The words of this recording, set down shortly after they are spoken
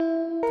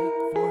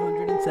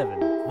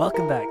7.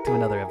 Welcome back to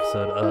another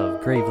episode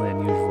of Gravely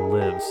Unusual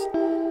Lives.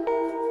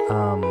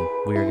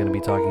 We are going to be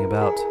talking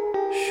about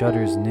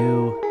Shudder's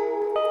new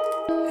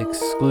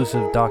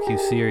exclusive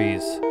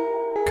docu-series,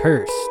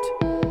 Cursed,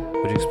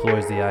 which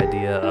explores the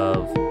idea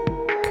of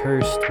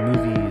cursed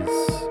movies,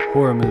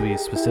 horror movies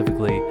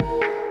specifically,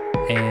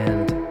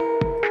 and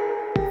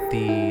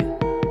the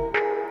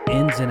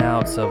ins and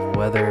outs of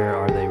whether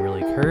are they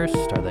really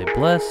cursed, are they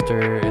blessed,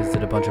 or is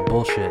it a bunch of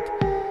bullshit.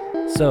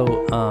 So,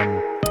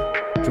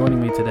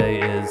 joining me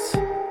today is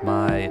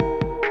my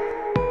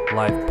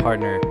life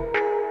partner,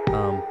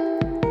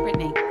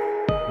 Brittany.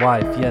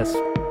 wife, yes,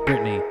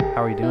 Brittany.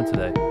 How are you doing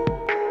today?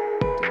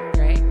 Doing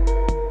great.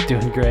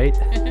 Doing great.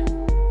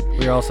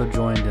 We're also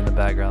joined in the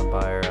background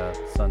by our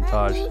son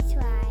Taj.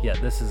 Yeah,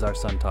 this is our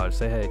son Taj.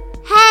 Say hey.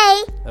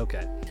 Hey!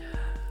 Okay.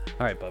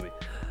 All right, Bubby.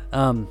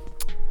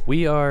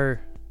 We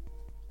are...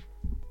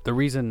 The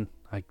reason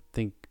I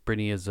think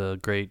Brittany is a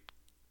great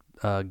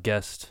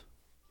guest,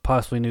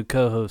 possibly new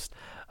co-host,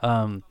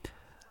 Is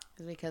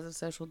because of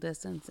social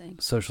distancing.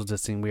 social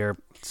distancing. We are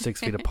 6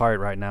 feet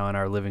apart right now in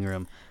our living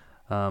room.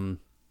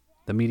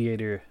 The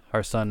mediator,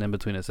 our son, in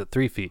between us at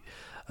 3 feet.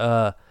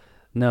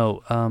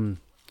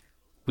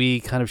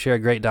 We kind of share a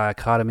great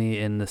dichotomy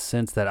in the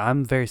sense that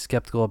I'm very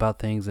skeptical about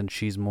things and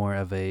she's more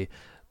of a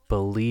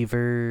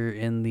believer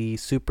in the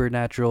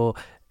supernatural,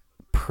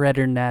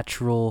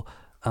 preternatural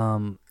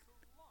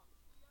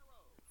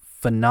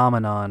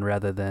phenomenon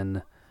rather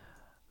than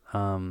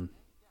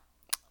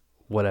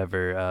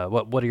whatever.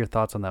 What are your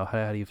thoughts on that?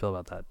 How do you feel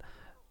about that?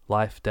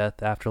 Life,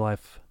 death,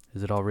 afterlife?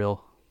 Is it all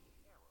real?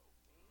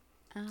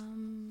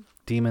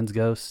 Demons,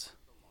 ghosts?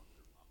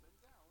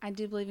 I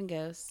do believe in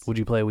ghosts. Would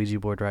you play a Ouija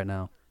board right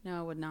now? No,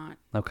 I would not.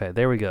 Okay,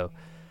 there we go.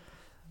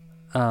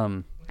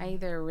 I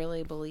either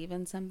really believe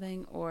in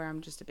something or I'm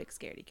just a big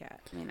scaredy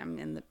cat. I mean, I'm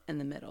in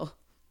the middle.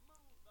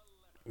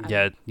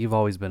 Yeah, you've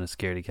always been a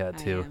scaredy cat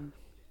I too.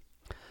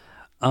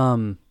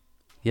 am.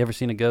 You ever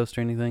seen a ghost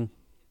or anything?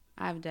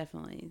 I've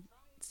definitely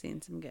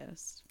seen some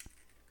ghosts.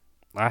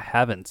 I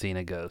haven't seen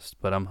a ghost,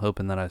 but I'm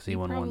hoping that I see You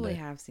one probably day.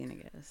 have seen a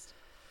ghost.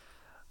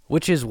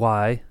 Which is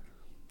why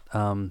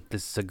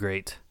this is a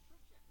great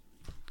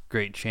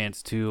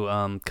chance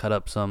to cut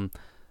up some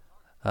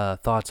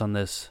thoughts on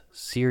this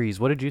series.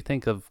 What did you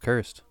think of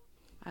Cursed?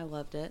 I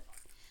loved it.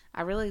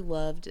 I really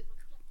loved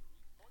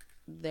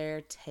their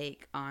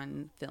take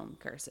on film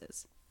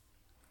curses.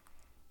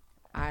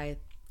 It's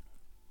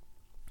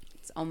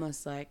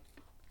almost like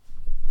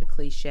the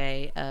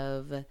cliche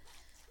of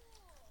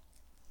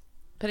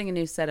putting a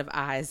new set of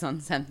eyes on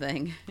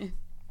something.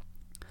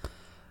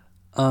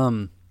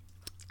 I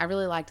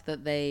really liked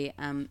that they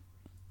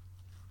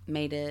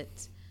made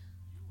it.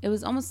 It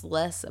was almost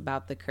less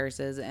about the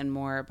curses and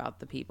more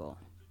about the people.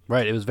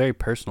 Right, it was very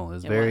personal.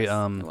 It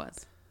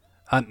was.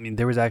 I mean,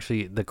 there was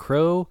actually The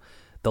Crow.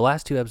 The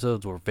last 2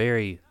 episodes were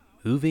very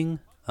moving.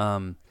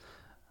 The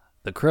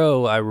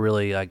Crow, I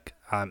really like.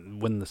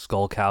 When the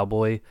Skull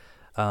Cowboy,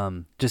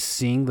 just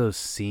seeing those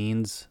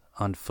scenes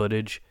on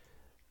footage,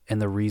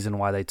 and the reason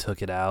why they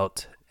took it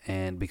out,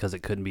 and because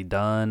it couldn't be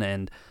done,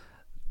 and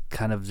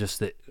kind of just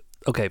the.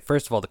 Okay,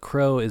 first of all, The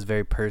Crow is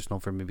very personal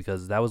for me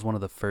because that was one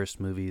of the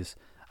first movies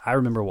I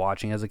remember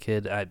watching as a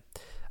kid. I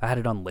had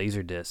it on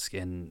Laserdisc,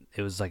 and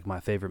it was like my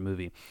favorite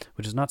movie,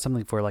 which is not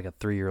something for like a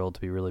 3-year-old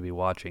to really be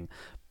watching.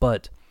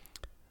 But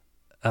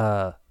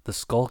The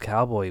Skull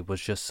Cowboy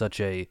was just such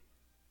a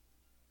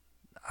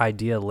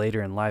idea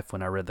later in life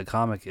when I read the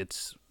comic.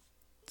 It's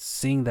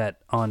seeing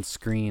that on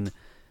screen,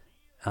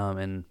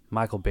 and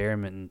Michael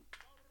Berryman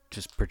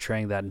just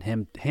portraying that, and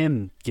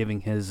him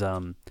giving his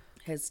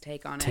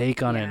take on it,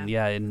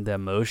 and the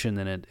emotion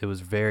in it. It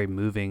was very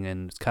moving,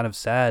 and it's kind of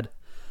sad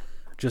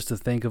just to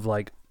think of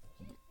like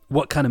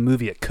what kind of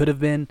movie it could have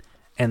been,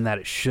 and that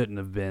it shouldn't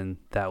have been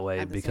that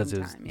way because it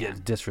was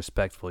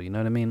disrespectful. You know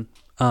what I mean?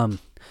 And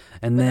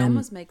but then it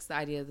almost makes the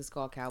idea of the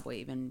Skull Cowboy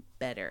even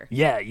better.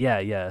 Yeah.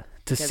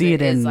 To see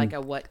it is in like a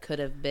what could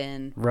have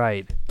been.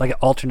 Right, like an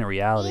alternate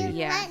reality.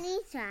 Yeah. Let me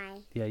try.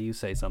 Yeah, you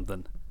say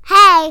something.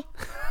 Hey!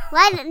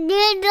 What are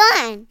you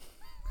doing?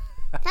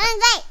 Sounds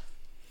great.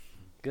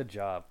 Good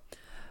job.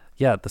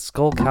 Yeah, the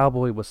Skull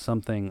Cowboy was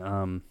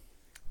something.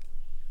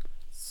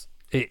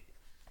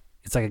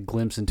 It's like a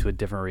glimpse into a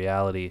different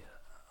reality,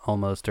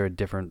 almost, or a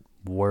different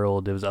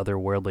world. It was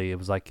otherworldly. It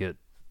was like it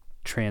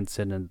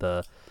transcended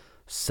the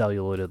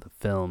celluloid of the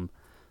film.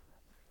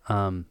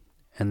 And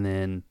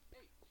then,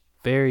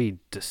 very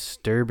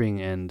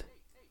disturbing and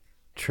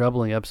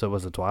troubling episode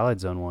was the Twilight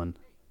Zone one.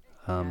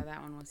 Yeah,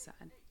 that one was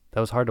sad. That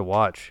was hard to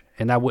watch,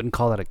 and I wouldn't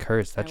call that a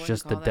curse. That's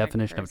just the call that a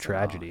definition of curse at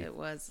all. tragedy. It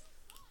was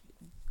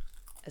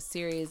a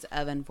series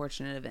of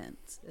unfortunate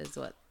events is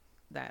what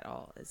that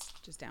all is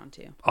just down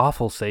to.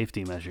 Awful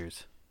safety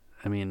measures.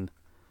 I mean,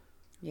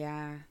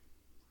 yeah.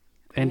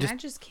 and I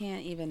just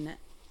can't even.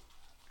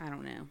 I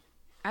don't know.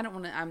 I don't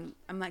want to.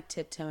 I'm like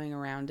tiptoeing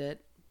around it.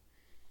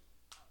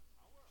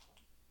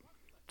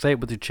 say it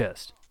with your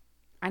chest.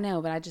 I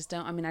know, but I just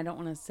don't. I mean, I don't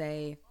want to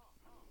say.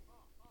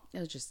 It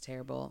was just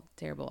terrible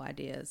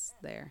ideas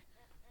there.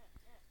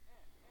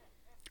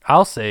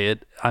 I'll say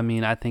it. I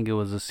mean, I think it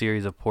was a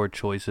series of poor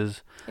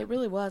choices. It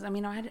really was. I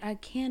mean, I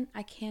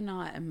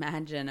cannot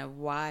imagine of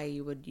why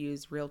you would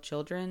use real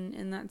children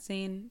in that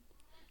scene.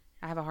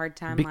 I have a hard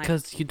time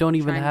Because you don't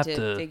even trying have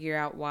to figure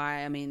out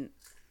why. I mean,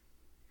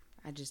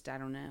 I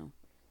don't know.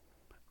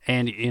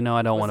 And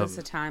I don't want Was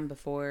this a time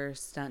before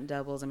stunt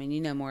doubles? I mean,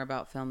 you know more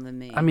about film than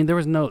me. I mean, there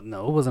was no,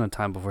 it wasn't a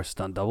time before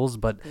stunt doubles,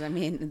 but 'Cause, I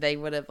mean, they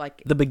would have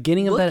the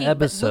beginning of that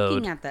episode.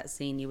 Looking at that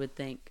scene, you would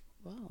think,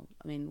 well,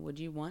 I mean, would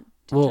you want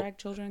to drag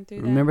children through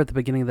that? Remember at the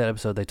beginning of that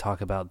episode, they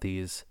talk about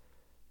these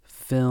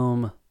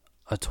film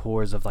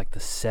tours of like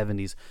the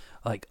 70s,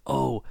 like,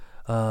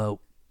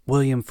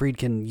 William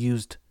Friedkin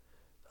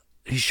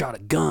he shot a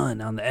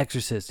gun on The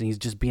Exorcist, and he's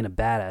just being a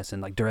badass,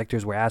 and like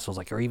directors were assholes,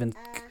 like, or even.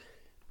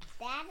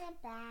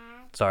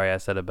 Sorry, I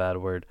said a bad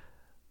word.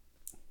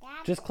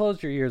 Just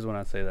close your ears when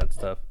I say that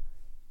stuff.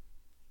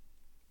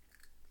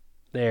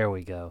 There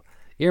we go.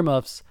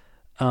 Earmuffs.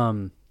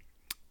 Stanley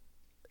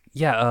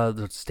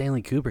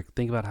Kubrick.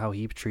 Think about how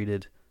he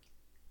treated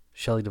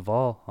Shelley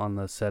Duvall on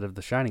the set of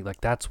The Shining.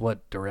 Like, that's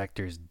what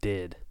directors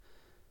did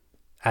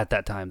at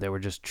that time. They were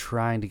just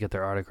trying to get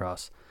their art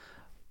across.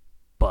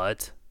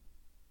 But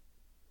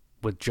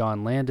with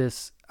John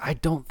Landis, I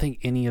don't think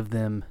any of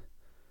them.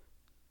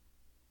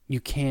 You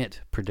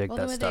can't predict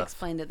that the way stuff. They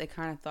explained it, they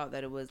kind of thought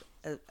that it was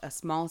a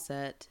small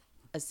set,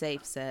 a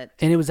safe set.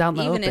 And it was out in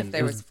the open. open. Even if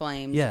there was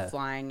flames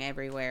flying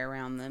everywhere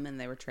around them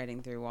and they were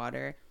treading through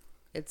water,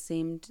 it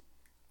seemed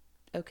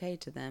okay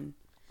to them.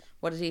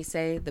 What did he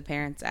say? The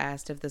parents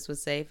asked if this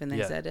was safe, and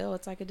they said, oh,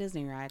 it's like a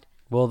Disney ride.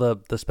 Well,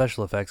 the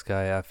special effects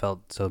guy, I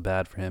felt so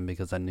bad for him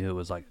because I knew it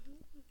was like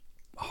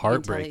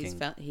heartbreaking.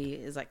 He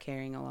is like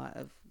carrying a lot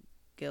of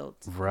guilt.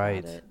 Right.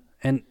 About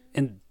it.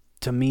 And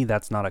to me,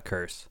 that's not a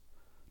curse.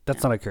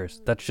 That's not a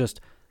curse. That's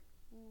just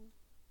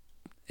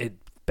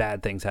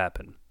bad things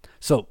happen.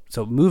 So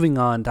moving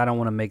on, I don't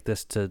want to make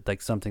this to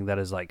like something that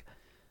is like,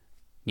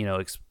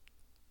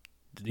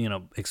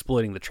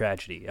 exploiting the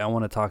tragedy. I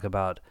want to talk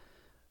about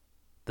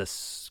the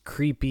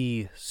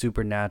creepy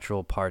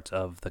supernatural parts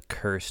of the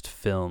cursed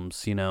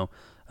films.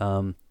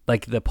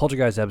 Like the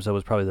Poltergeist episode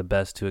was probably the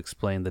best to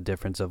explain the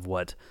difference of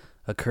what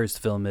a cursed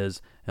film is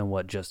and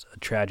what just a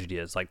tragedy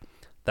is. Like,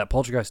 that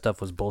Poltergeist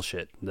stuff was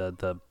bullshit.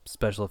 The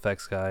special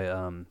effects guy,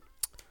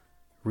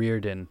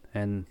 Reardon,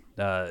 and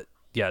the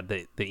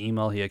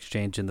email he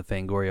exchanged in the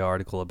Fangoria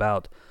article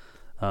about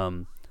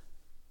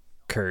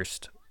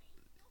Cursed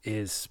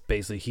is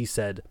basically, he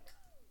said,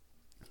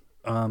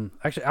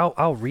 actually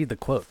I'll read the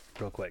quote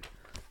real quick.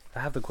 I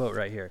have the quote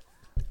right here.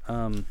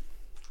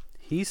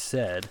 He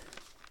said,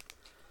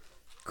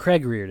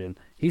 Craig Reardon,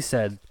 he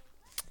said,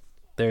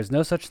 "There's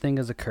no such thing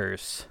as a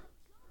curse.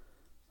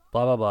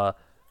 Blah blah blah.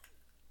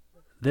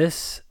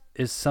 This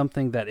is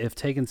something that, if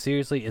taken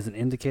seriously, is an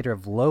indicator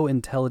of low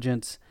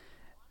intelligence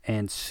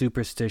and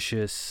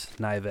superstitious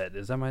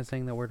naivete." Am I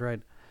saying that word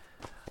right?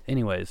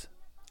 Anyways,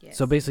 Yes.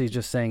 So basically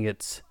just saying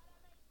it's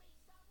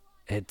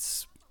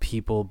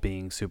people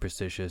being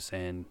superstitious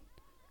and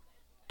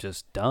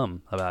just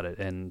dumb about it.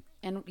 And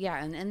in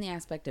the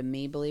aspect of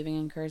me believing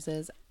in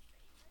curses,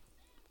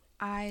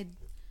 I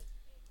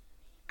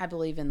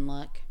believe in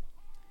luck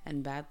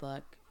and bad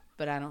luck.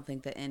 But I don't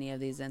think that any of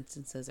these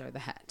instances are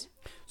that.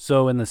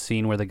 So in the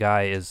scene where the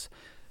guy is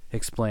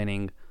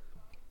explaining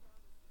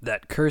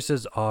that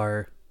curses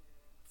are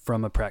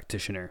from a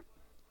practitioner,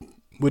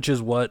 which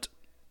is what...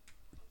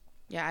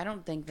 Yeah, I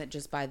don't think that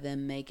just by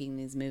them making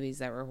these movies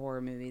that were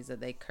horror movies that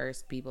they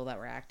cursed people that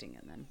were acting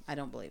in them. I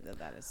don't believe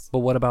that is... But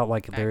what about,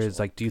 like, there actual. is,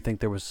 like, do you think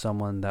there was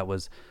someone that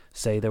was,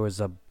 say there was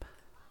a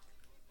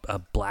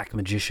black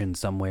magician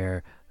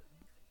somewhere...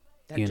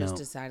 that just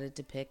decided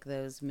to pick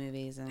those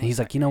movies. And he's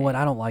like, you know what?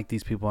 I don't like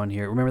these people on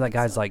here. Remember that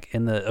guy's like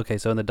in the... Okay,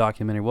 so in the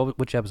documentary,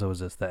 which episode was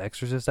this? The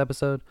Exorcist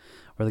episode?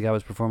 Where the guy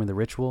was performing the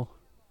ritual?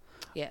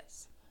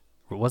 Yes.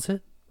 Was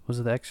it? Was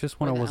it the Exorcist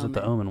one or was it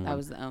the Omen one? That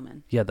was the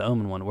Omen. Yeah, the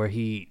Omen one, where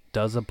he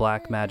does a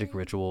black magic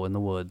ritual in the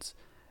woods.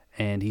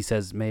 And he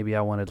says, maybe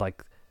I wanted,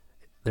 like...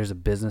 There's a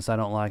business I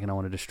don't like and I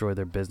want to destroy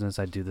their business.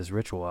 I do this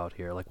ritual out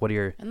here. Like, what are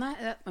your... And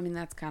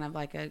that's kind of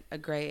like a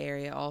gray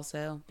area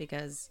also,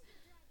 because...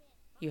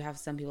 You have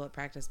some people that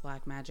practice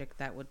black magic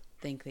that would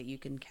think that you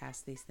can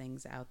cast these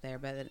things out there,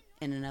 but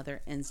in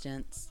another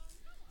instance,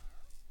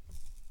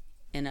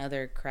 in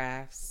other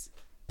crafts,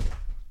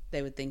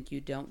 they would think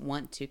you don't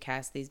want to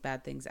cast these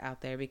bad things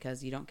out there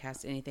because you don't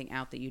cast anything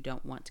out that you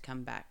don't want to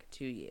come back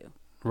to you.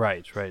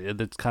 Right.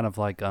 It's kind of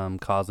like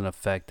cause and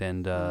effect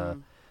and,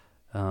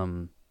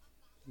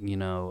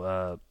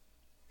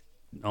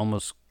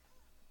 almost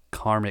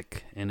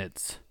karmic in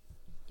its,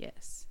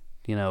 Yes.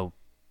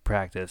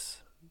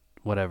 practice,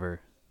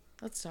 whatever.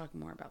 Let's talk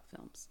more about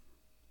films.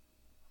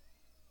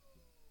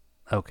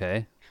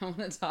 Okay. I want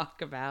to talk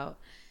about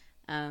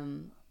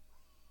The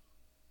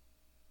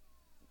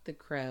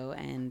Crow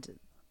and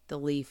the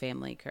Lee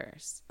family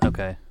curse.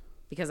 Okay.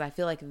 Because I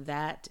feel like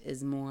that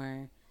is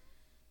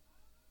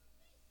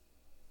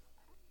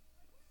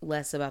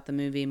less about the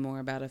movie, more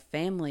about a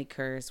family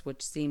curse,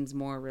 which seems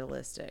more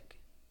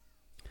realistic.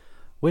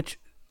 Which,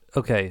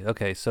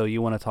 Okay. So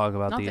you want to talk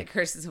about Not that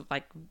curses,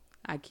 like,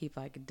 I keep,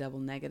 like, double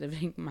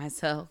negativing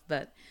myself,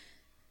 but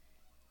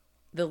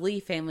the Lee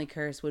family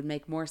curse would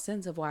make more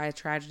sense of why a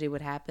tragedy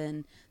would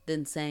happen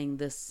than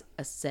saying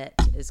a set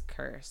is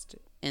cursed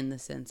in the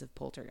sense of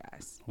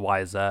poltergeist. Why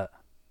is that?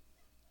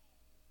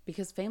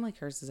 Because family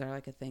curses are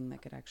like a thing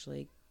that could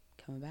actually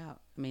come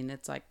about. I mean,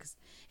 it's like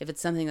if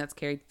it's something that's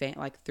carried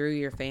like through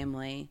your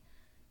family,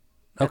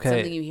 that's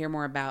something you hear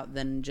more about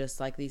than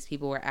just like these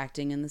people were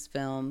acting in this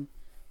film.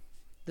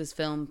 This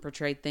film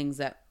portrayed things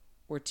that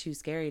were too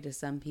scary to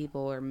some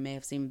people or may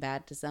have seemed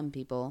bad to some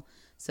people.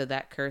 So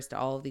that cursed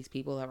all of these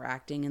people that were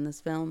acting in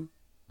this film.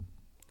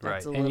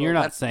 Right. And you're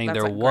not saying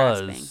there like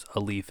was grasping. a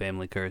Lee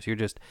family curse. You're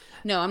just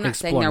No, I'm not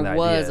saying exploring there the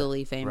was idea. a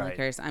Lee family Right.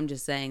 curse. I'm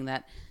just saying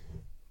that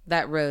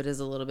road is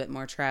a little bit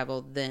more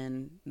traveled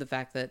than the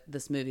fact that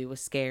this movie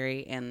was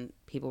scary and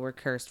people were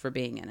cursed for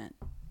being in it.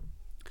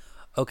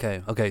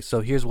 Okay. So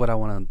here's what I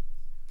want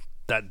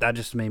to. That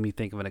just made me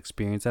think of an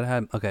experience that I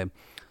had. Okay.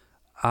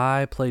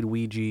 I played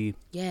Ouija.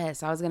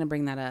 Yes, I was going to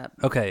bring that up.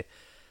 Okay.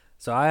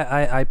 So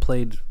I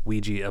played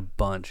Ouija a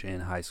bunch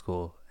in high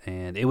school,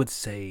 and it would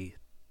say,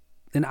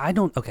 and I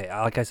don't, okay,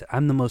 like I said,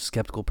 I'm the most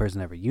skeptical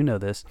person ever. You know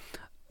this.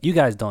 You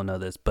guys don't know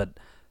this, but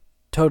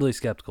totally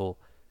skeptical.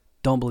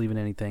 Don't believe in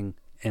anything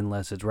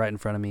unless it's right in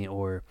front of me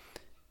or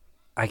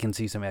I can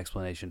see some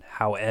explanation.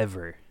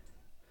 However,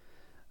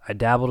 I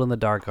dabbled in the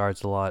dark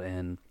arts a lot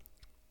in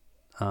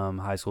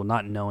high school,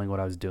 not knowing what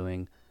I was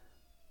doing,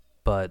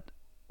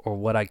 or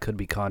what I could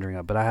be conjuring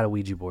up. But I had a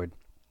Ouija board,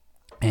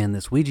 and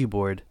this Ouija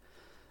board,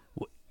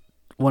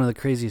 one of the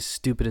craziest,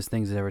 stupidest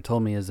things it ever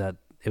told me is that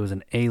it was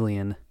an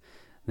alien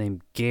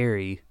named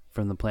Gary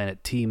from the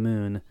planet T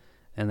Moon,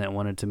 and that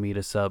wanted to meet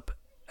us up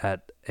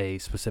at a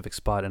specific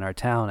spot in our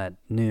town at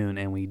noon,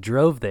 and we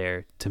drove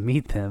there to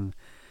meet them,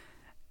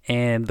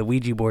 and the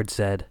Ouija board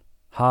said,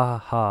 "Ha ha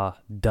ha,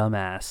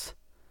 dumbass,"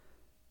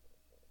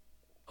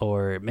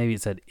 or maybe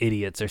it said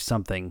idiots or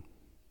something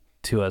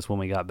to us when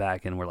we got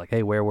back, and we're like,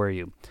 hey, where were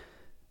you?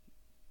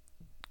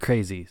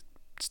 Crazy,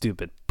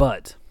 stupid.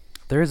 But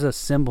there is a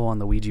symbol on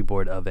the Ouija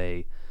board of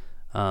a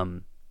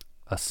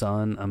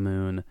sun, a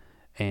moon,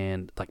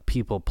 and like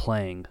people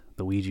playing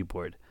the Ouija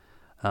board.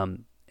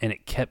 And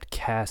it kept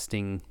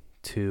casting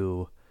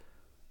to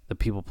the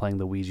people playing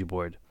the Ouija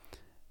board.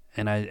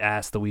 And I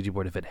asked the Ouija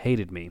board if it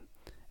hated me.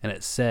 And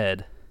it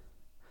said,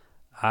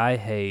 I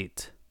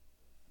hate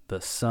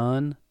the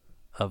son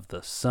of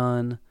the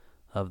son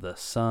of the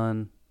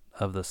son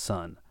of the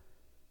sun.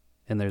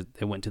 And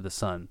it went to the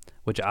sun,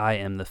 which I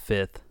am the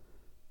 5th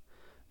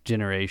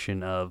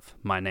generation of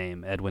my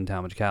name, Edwin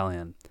Talmadge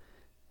Callahan.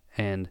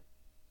 And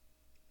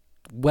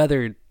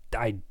whether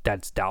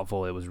that's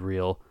doubtful it was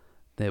real,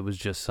 it was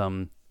just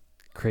some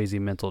crazy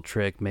mental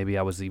trick. Maybe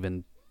I was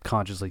even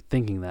consciously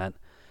thinking that.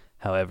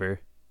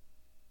 However,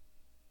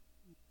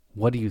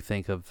 what do you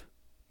think of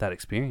that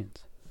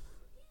experience?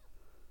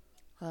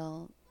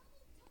 Well,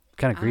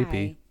 kind of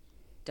creepy. I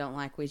don't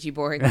like Ouija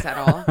boards at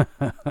all.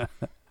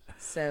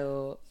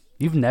 So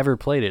you've never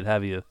played it,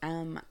 have you?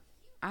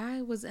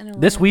 I was in a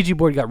This Ouija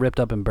board got ripped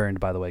up and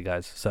burned, by the way,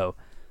 guys. So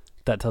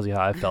that tells you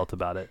how I felt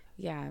about it.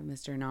 Yeah,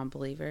 Mr.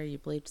 Non-Believer, you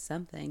believed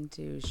something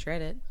to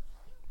shred it.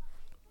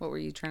 What were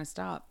you trying to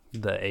stop?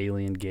 The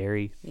alien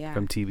Gary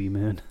from TV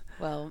Moon.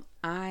 Well,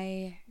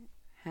 I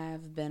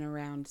have been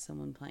around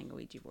someone playing a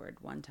Ouija board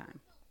one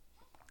time.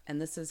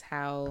 And this is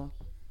how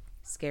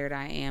scared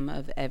I am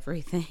of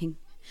everything.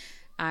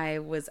 I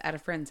was at a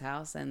friend's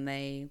house and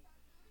they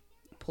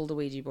pulled a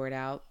Ouija board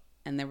out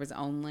and there was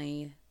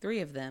only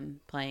 3 of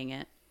them playing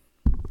it.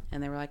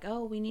 And they were like,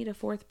 oh, we need a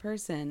 4th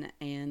person.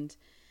 And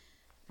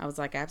I was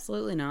like,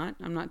 absolutely not.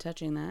 I'm not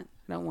touching that.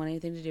 I don't want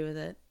anything to do with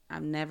it.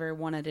 I've never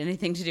wanted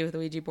anything to do with the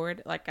Ouija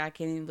board. Like, I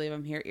can't even believe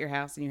I'm here at your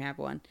house and you have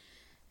one.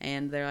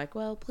 And they're like,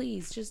 well,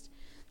 please,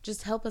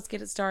 just help us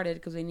get it started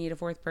because we need a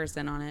 4th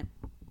person on it.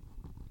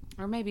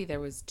 Or maybe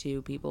there was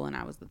 2 people and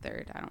I was the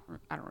 3rd.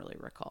 I don't really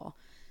recall.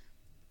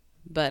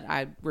 But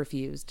I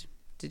refused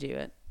to do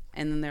it.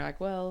 And then they're like,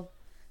 well,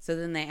 so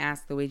then they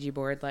asked the Ouija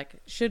board, like,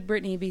 should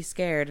Brittany be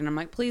scared? And I'm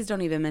like, please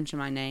don't even mention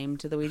my name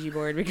to the Ouija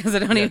board because I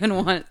don't even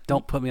want...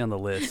 Don't put me on the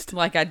list.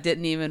 Like, I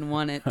didn't even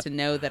want it to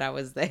know that I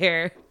was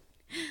there.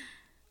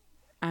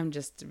 I'm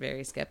just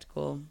very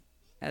skeptical,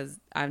 as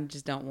I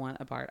just don't want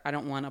a part. I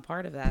don't want a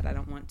part of that. I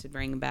don't want to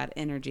bring bad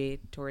energy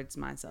towards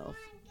myself.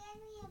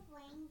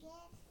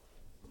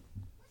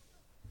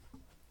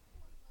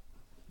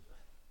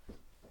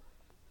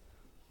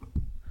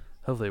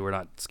 Hopefully we're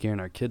not scaring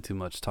our kid too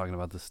much talking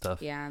about this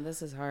stuff. Yeah,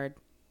 this is hard.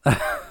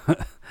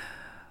 I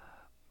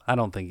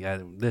don't think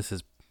this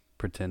is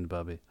pretend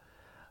Bubby.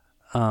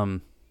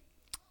 But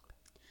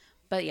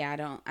yeah,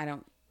 I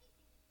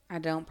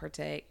don't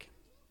partake.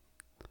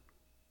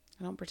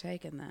 I don't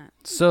partake in that.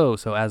 So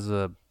as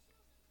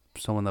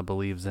someone that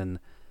believes in,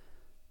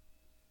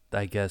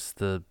 I guess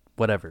the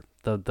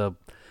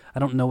I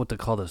don't know what to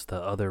call this,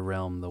 the other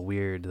realm, the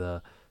weird,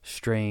 the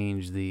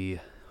strange, the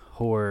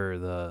horror,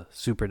 the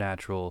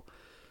supernatural.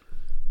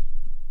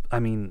 I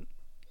mean,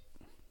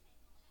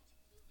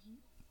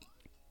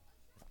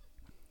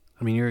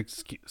 I mean, you're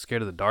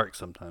scared of the dark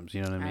sometimes.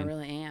 You know what I mean? I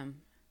really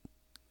am.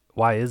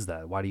 Why is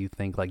that? Why do you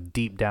think, like,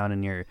 deep down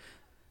in your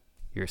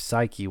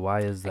psyche,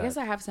 why is that? I guess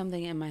I have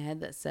something in my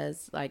head that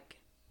says, like,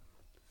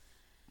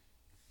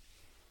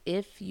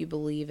 if you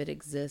believe it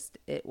exists,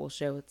 it will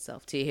show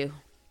itself to you.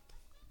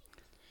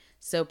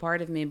 So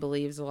part of me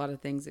believes a lot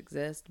of things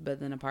exist, but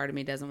then a part of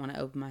me doesn't want to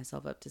open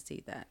myself up to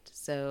see that.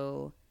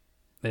 So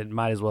it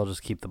might as well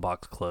just keep the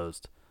box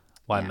closed.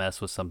 Why Yeah. mess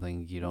with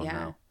something you don't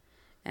know?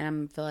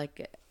 And I feel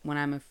like when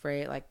I'm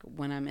afraid, like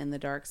when I'm in the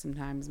dark,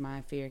 sometimes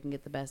my fear can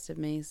get the best of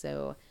me.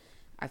 So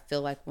I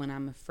feel like when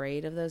I'm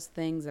afraid of those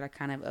things, that I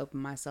kind of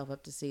open myself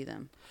up to see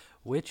them.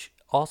 Which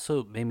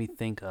also made me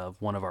think of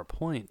one of our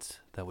points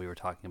that we were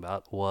talking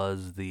about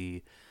was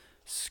the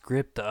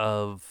script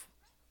of,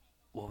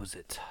 what was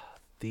it?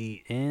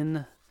 The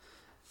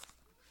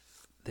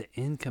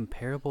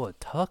Incomparable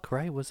Atuk,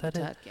 right? Was that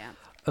it? Tuck, yeah.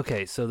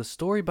 Okay, so the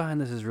story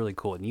behind this is really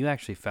cool, and you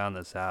actually found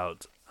this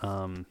out.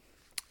 Hold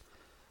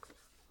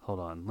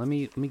on, let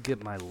me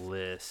get my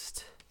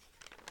list.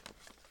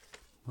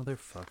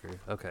 Motherfucker.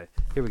 Okay,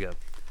 here we go.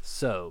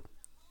 So,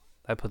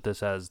 I put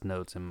this as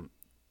notes in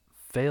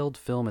failed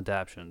film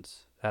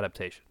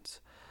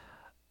adaptations.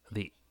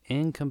 The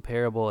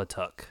Incomparable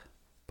Atuk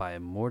by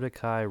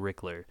Mordecai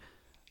Rickler.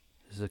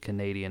 This is a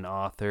Canadian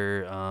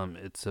author.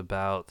 It's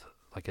about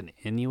like an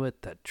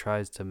Inuit that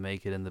tries to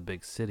make it in the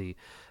big city.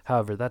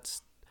 However,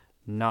 that's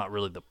not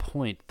really the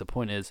point. The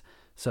point is,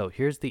 so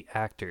here's the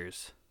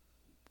actors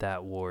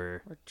that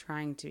were We're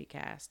trying to be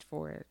cast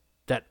for it.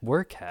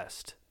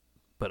 cast,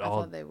 but I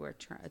all thought they were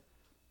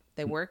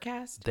They were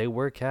cast? they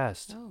were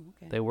cast. Oh,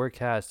 okay. They were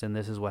cast, and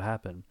this is what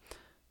happened.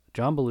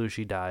 John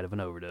Belushi died of an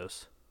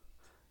overdose.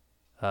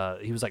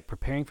 He was like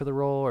preparing for the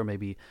role, or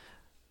maybe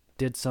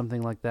did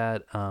something like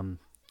that.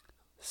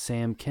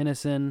 Sam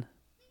Kinison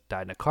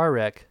died in a car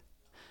wreck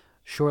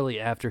shortly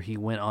after he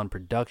went on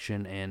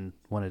production and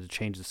wanted to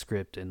change the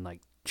script and like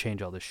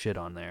change all this shit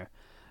on there.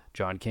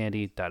 John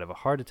Candy died of a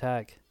heart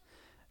attack,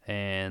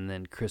 and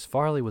then Chris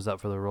Farley was up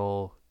for the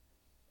role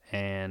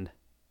and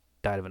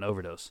died of an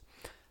overdose.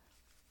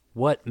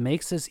 What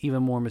makes this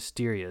even more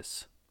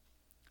mysterious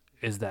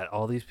is that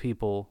all these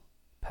people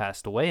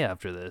passed away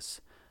after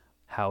this.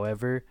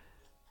 However,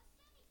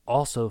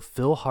 also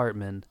Phil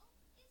Hartman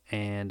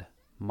and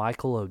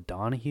Michael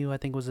O'Donoghue, I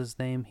think was his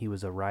name. He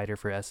was a writer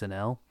for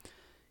SNL.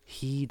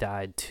 He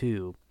died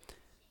too,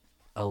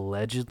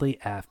 allegedly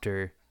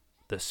after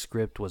the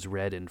script was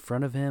read in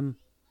front of him,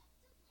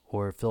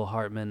 or Phil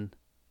Hartman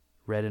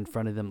read in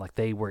front of them. Like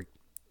they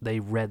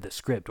read the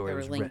script, or They it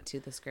were was linked read. to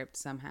the script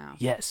somehow.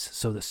 Yes,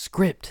 so the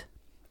script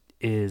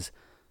is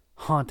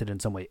haunted in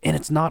some way, and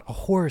it's not a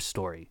horror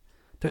story.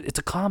 It's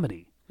a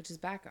comedy. Which is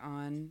back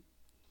on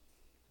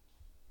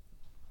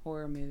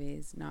horror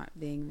movies not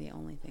being the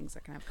only things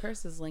that can have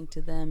curses linked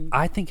to them.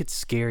 I think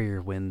it's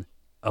scarier when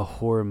a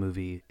horror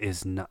movie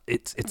is not.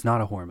 It's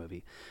not a horror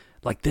movie.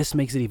 Like this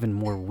makes it even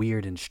more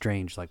weird and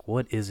strange. Like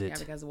what is it? Yeah,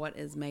 because what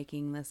is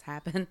making this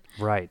happen?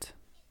 Right.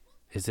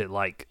 Is it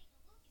like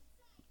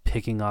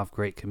picking off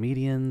great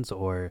comedians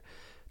or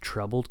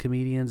troubled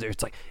comedians? Or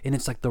it's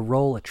like the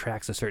role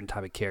attracts a certain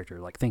type of character.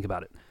 Like think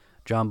about it.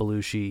 John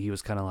Belushi, he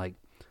was kind of like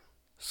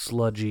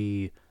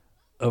sludgy,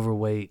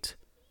 overweight,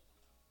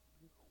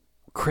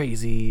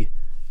 crazy,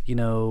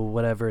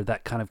 whatever,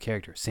 that kind of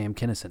character. Sam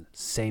Kinison,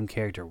 same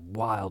character,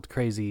 wild,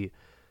 crazy,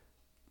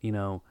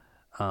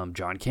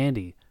 John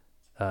Candy.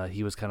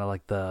 He was kind of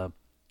like the,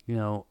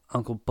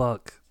 Uncle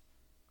Buck,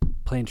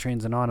 plane,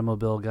 trains, and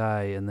automobile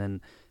guy. And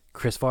then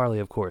Chris Farley,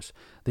 of course.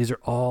 These are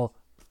all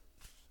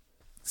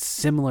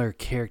similar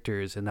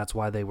characters, and that's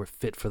why they were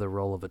fit for the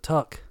role of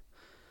Atuk.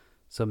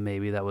 So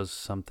maybe that was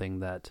something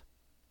that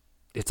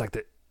it's like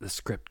the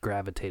script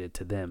gravitated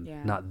to them,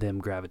 not them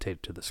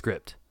gravitated to the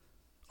script.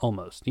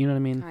 Almost. You know what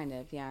I mean? Kind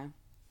of, yeah.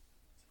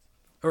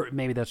 Or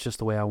maybe that's just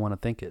the way I want to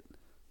think it.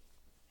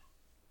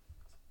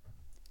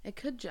 It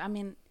could,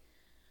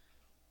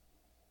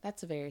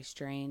 that's a very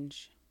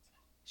strange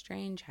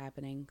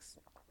happenings.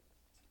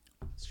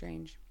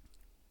 Strange.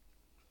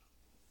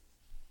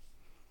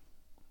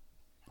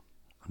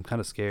 I'm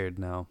kind of scared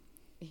now.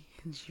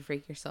 Did you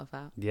freak yourself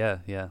out? Yeah.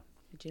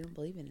 But you don't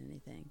believe in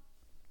anything.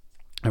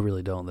 I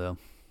really don't, though.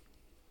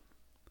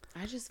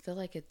 I just feel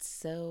like it's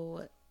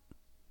so...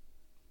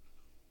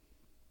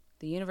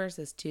 The universe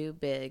is too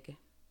big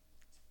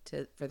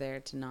for there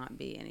to not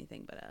be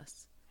anything but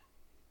us.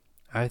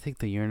 I think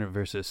the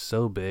universe is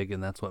so big,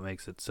 and that's what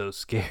makes it so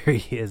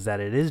scary, is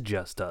that it is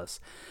just us.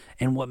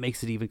 And what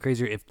makes it even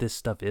crazier, if this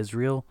stuff is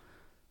real,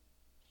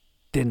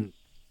 then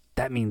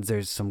that means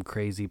there's some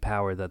crazy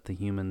power that the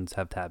humans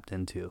have tapped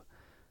into.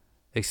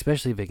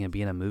 Especially if it can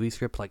be in a movie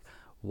script. Like,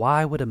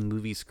 why would a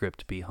movie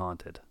script be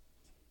haunted?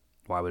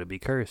 Why would it be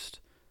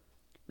cursed?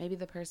 Maybe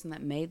the person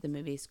that made the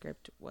movie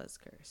script was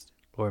cursed.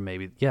 Or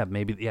maybe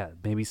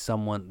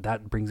someone,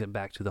 that brings it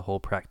back to the whole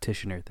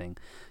practitioner thing.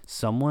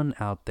 Someone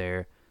out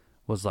there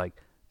was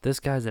like, this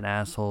guy's an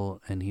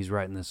asshole and he's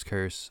writing this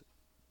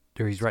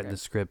writing the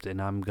script and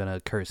I'm going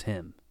to curse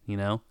him,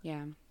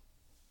 Yeah.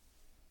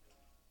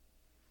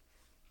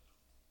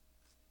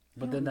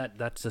 But then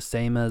that's the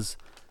same as,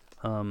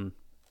 what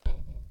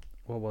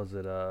was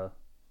it? What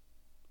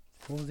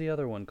was the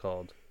other one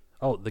called?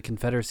 Oh, the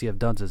Confederacy of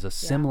Dunces, a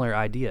similar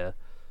idea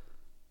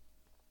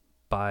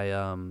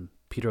by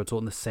Peter O'Toole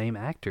and the same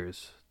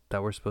actors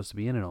that were supposed to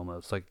be in it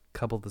almost. Like a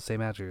couple of the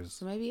same actors.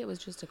 So maybe it was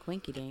just a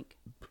quinky dink.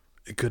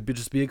 It could be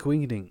just be a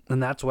quinky dink.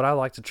 And that's what I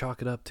like to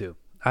chalk it up to.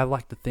 I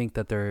like to think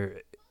that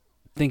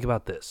think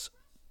about this.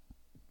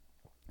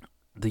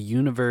 The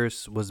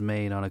universe was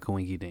made on a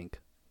quinky dink,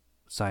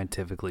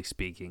 scientifically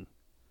speaking.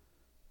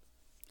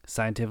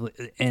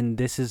 And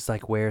this is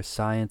like where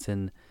science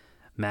and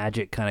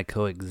magic kind of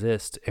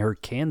coexist, or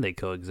can they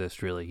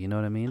coexist really? You know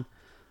what I mean?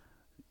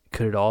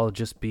 Could it all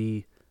just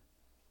be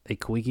a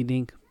quinky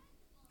dink?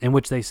 In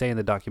which they say in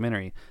the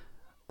documentary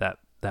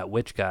that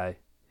witch guy,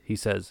 he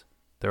says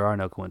there are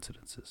no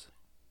coincidences.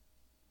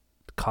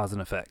 Cause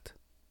and effect.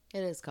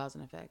 It is cause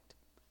and effect.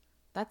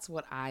 That's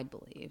what I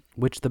believe.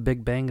 Which the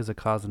Big Bang is a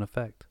cause and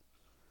effect.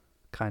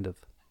 Kind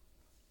of.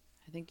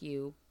 I think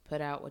you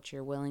put out what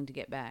you're willing to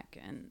get back,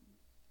 and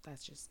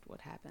that's just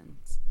what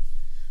happens.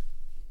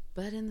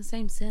 But in the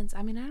same sense,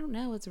 I mean, I don't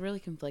know. It's really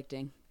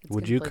conflicting.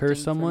 Would you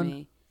curse someone? For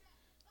me.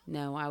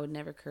 No, I would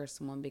never curse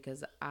someone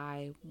because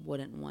I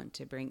wouldn't want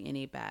to bring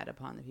any bad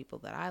upon the people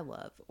that I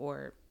love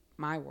or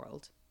my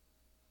world.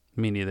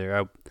 Me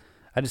neither.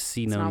 I just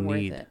see It's no not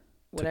need. worth it.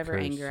 Whatever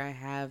anger I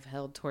have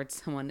held towards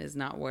someone is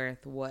not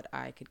worth what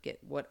I could get,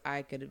 what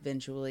I could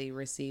eventually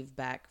receive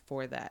back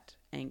for that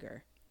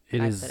anger I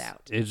put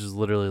out. It's just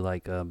literally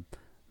like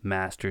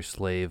master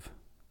slave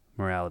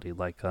morality.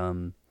 Like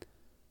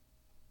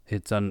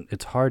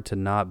it's hard to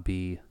not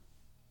be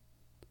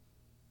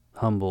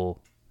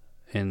humble,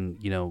 and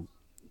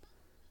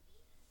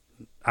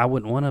I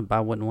wouldn't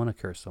want to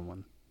curse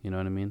someone. You know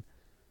what I mean?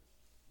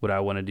 Would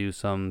I want to do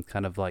some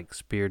kind of like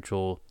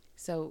spiritual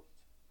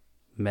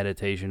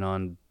meditation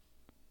on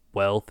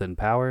wealth and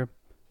power?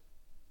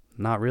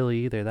 Not really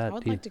either. I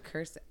would like to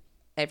curse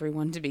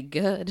everyone to be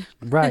good.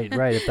 Right.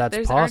 If that's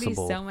There's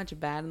possible. already so much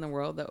bad in the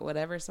world that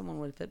whatever someone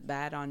would put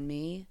bad on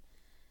me,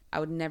 I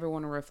would never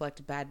want to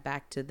reflect bad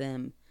back to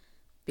them,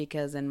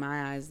 because in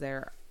my eyes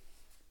they're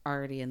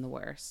already in the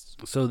worst.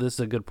 So this is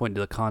a good point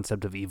to the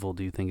concept of evil.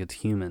 Do you think it's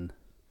human?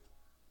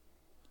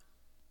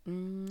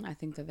 I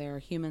think that there are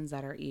humans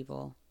that are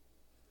evil.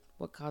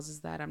 What causes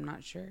that, I'm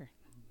not sure.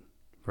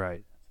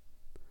 Right.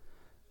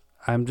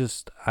 I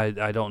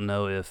don't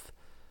know if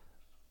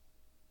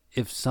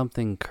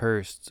something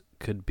cursed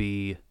could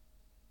be,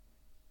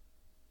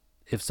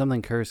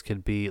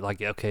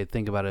 like, okay,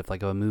 think about it. If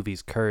like a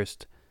movie's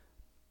cursed,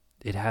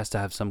 it has to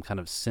have some kind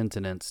of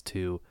sentience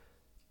to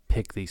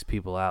pick these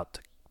people out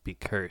to be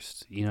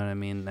cursed. You know what I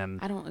mean? And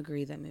I don't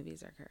agree that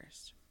movies are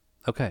cursed.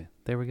 Okay,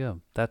 there we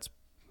go. That's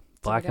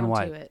black we're and down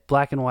white. to it.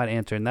 Black and white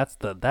answer, and that's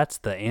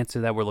the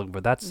answer that we're looking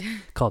for. That's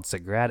called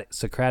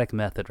Socratic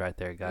method right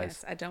there, guys.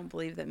 Yes, I don't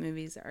believe that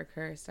movies are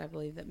cursed. I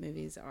believe that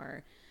movies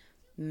are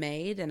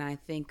made, and I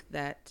think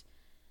that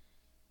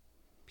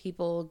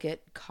people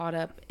get caught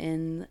up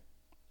in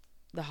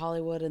the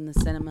Hollywood and the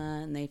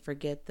cinema, and they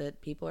forget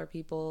that people are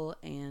people.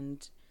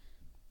 And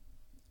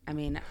I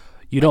mean,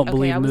 you don't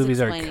believe movies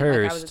are cursed.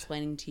 Like I was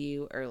explaining to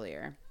you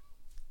earlier.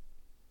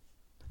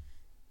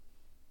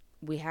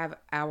 We have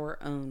our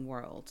own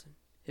world,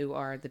 who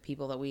are the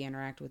people that we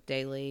interact with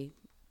daily,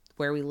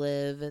 where we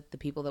live, the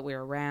people that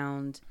we're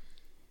around.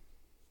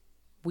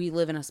 We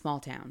live in a small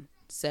town.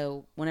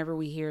 So whenever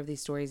we hear of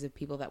these stories of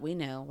people that we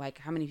know, like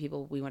how many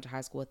people we went to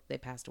high school with, they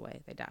passed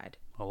away, they died.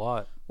 A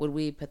lot. Would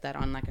we put that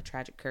on like a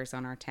tragic curse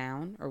on our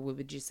town? Or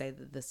would you say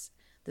that this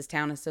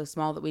town is so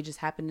small that we just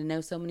happen to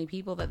know so many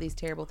people that these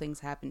terrible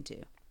things happen to?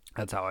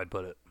 That's how I'd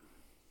put it.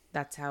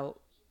 That's how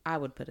I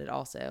would put it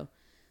also.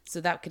 So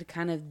that could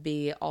kind of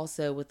be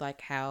also with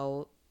like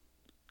how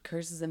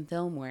curses in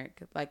film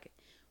work. Like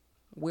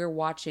we're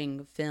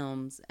watching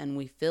films and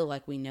we feel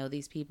like we know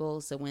these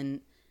people. So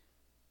when,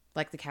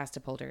 like the cast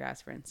of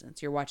Poltergeist, for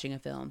instance, you're watching a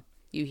film,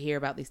 you hear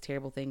about these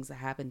terrible things that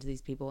happen to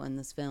these people in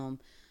this film,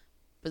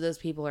 but those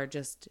people are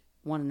just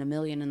one in a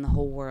million in the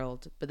whole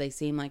world, but they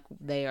seem like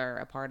they are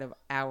a part of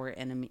our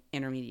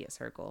intermediate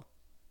circle.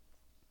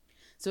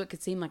 So it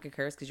could seem like a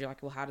curse because you're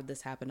like, well, how did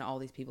this happen to all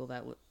these people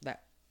that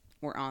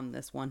were on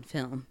this one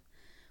film?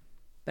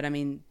 But I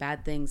mean,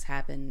 bad things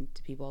happen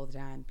to people all the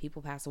time.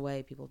 People pass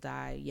away, people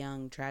die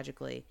young,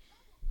 tragically.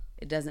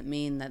 It doesn't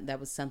mean that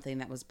that was something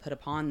that was put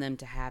upon them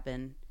to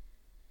happen.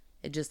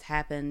 It just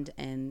happened,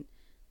 and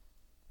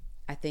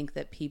I think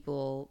that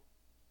people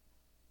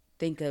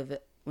think of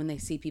it, when they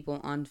see people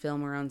on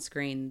film or on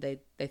screen, they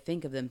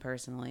think of them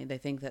personally. They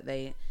think that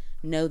they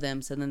know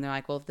them, so then they're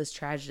like, well, if this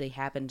tragedy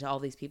happened to all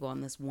these people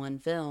on this one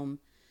film,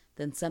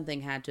 then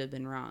something had to have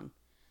been wrong.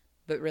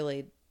 But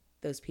really,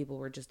 those people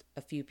were just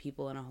a few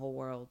people in a whole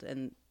world.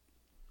 And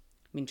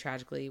I mean,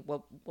 tragically,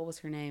 what was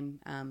her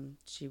name?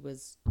 She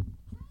was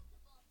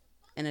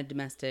in a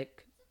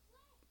domestic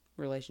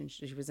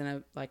relationship.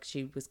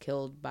 She was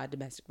killed by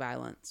domestic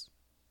violence.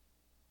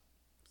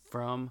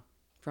 From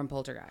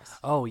Poltergeist.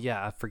 Oh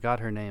yeah, I forgot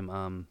her name.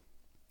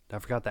 I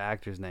forgot the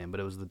actor's name, but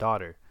it was the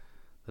daughter.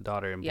 The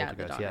daughter in Yeah,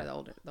 the Poltergeist. daughter,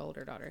 Yeah. the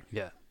older daughter.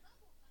 Yeah.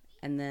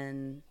 And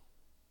then,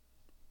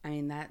 I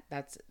mean,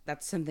 that's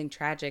something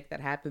tragic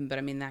that happened, but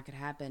I mean, that could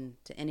happen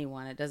to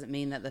anyone. It doesn't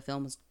mean that the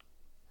film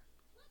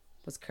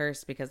was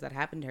cursed because that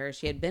happened to her.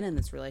 She had been in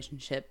this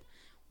relationship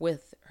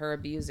with her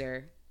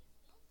abuser,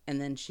 and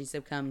then she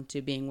succumbed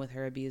to being with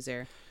her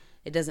abuser.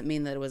 It doesn't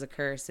mean that it was a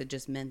curse. It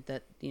just meant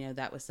that, you know,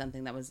 that was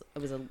something that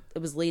it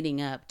was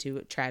leading up to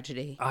a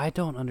tragedy. I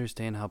don't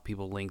understand how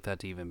people link that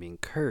to even being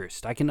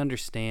cursed. I can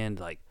understand,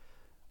 like,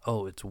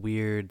 oh, it's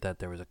weird that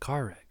there was a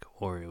car wreck,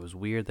 or it was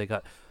weird they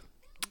got...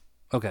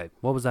 Okay,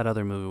 what was that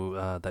other movie,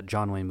 that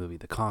John Wayne movie,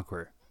 The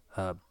Conqueror?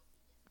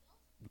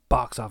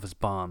 Box office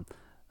bomb.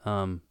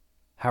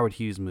 Howard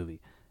Hughes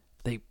movie.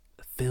 They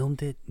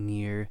filmed it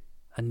near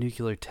a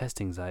nuclear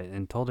testing site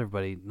and told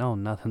everybody, no,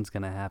 nothing's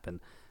going to happen.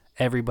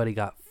 Everybody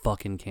got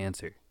fucking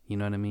cancer. You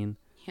know what I mean?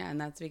 Yeah, and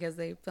that's because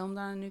they filmed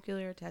on a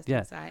nuclear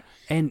testing site.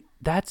 And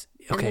that's...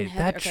 Okay, and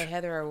then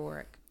Heather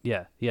O'Rourke.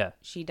 Yeah, yeah.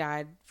 She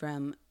died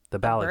from The a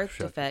ballot birth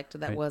defect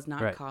that right, was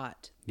not right.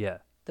 caught. Yeah.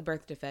 The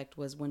birth defect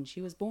was when she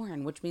was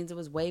born, which means it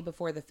was way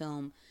before the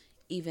film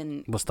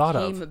even Was thought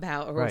of. came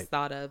about or Right. was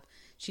thought of.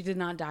 She did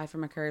not die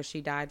from a curse.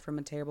 She died from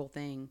a terrible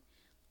thing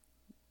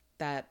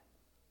that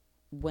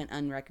went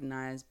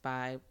unrecognized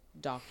by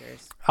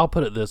doctors. I'll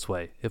put it this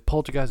way. If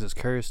Poltergeist is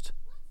cursed,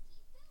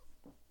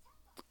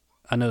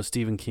 I know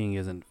Stephen King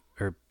isn't,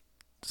 or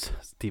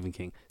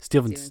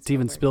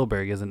Steven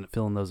Spielberg isn't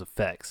feeling those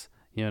effects.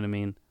 You know what I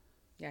mean?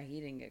 Yeah, he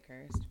didn't get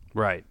cursed.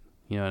 Right.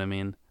 You know what I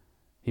mean?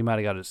 He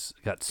might have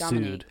got sued.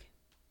 Dominique.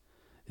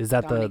 Is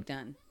that Dominique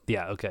Dunn.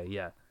 Yeah, okay,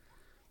 yeah.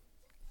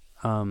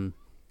 I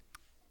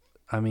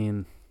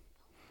mean,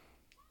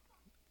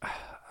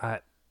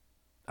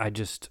 I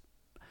just,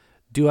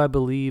 do I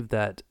believe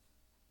that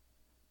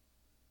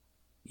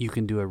you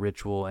can do a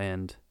ritual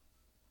and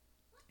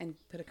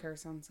put a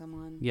curse on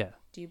someone? yeah.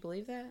 Do you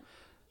believe that?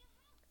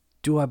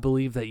 Do I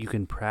believe that you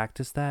can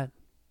practice that?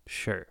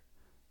 Sure.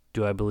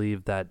 Do I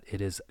believe that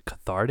it is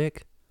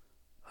cathartic?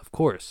 Of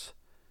course.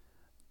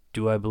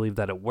 Do I believe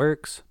that it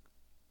works?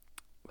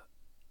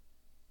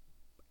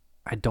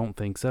 I don't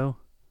think so.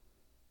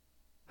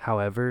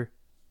 However,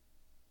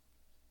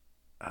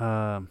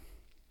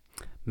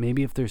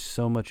 maybe if there's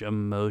so much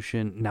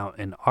emotion now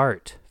in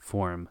art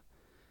form,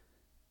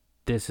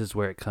 this is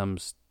where it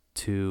comes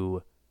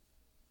to,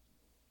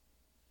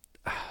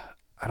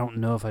 I don't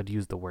know if I'd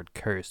use the word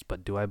cursed,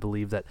 but do I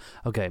believe that,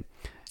 okay,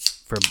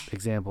 for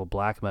example,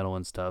 black metal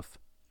and stuff,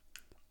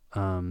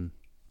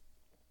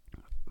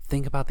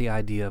 think about the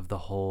idea of the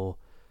whole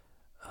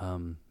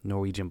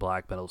Norwegian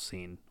black metal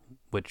scene,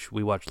 which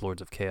we watched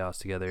Lords of Chaos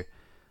together,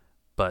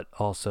 but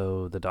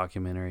also the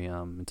documentary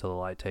Until the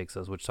Light Takes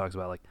Us, which talks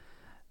about like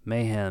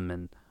mayhem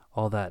and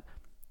all that.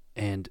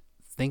 And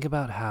think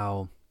about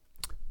how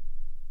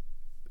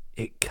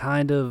it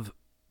kind of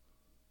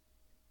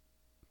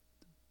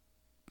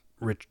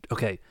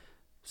okay,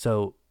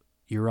 so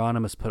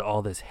Euronymous put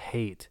all this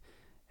hate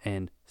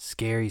and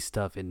scary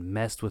stuff and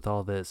messed with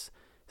all this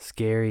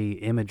scary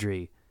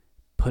imagery,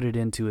 put it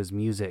into his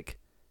music,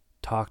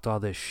 talked all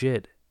this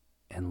shit,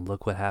 and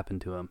look what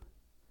happened to him.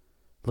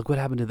 Look what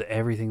happened to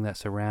everything that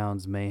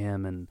surrounds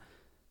Mayhem and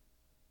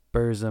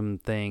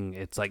Burzum thing.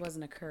 It's like, it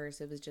wasn't a curse.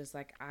 It was just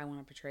like, I want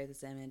to portray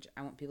this image.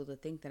 I want people to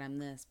think that I'm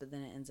this, but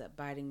then it ends up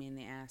biting me in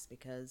the ass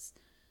because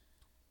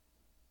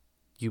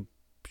you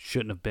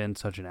shouldn't have been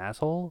such an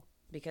asshole.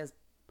 Because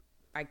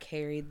I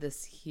carried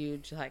this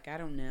huge, like, I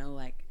don't know,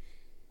 like.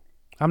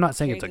 I'm not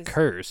saying it's a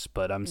curse,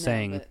 but I'm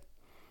saying. But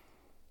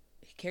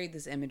he carried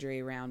this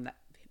imagery around that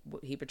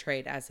he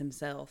portrayed as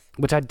himself.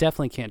 Which I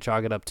definitely can't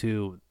chalk it up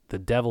to the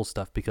devil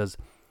stuff, because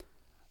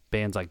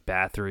bands like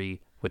Bathory,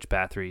 which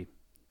Bathory,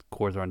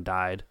 Corzon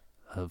died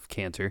of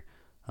cancer.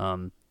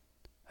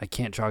 I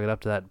can't chalk it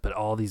up to that, but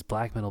all these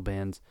black metal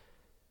bands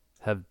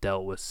have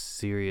dealt with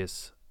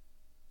serious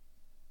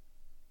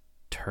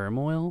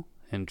turmoil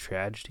and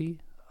tragedy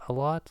a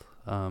lot.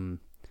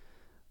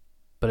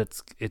 But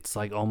it's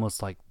like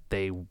almost like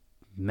they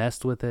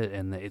messed with it,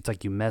 and it's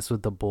like you mess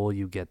with the bull,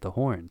 you get the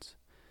horns.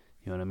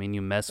 You know what I mean?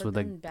 You mess but with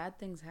then bad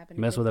things happen.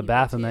 Mess with a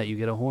Baphomet, you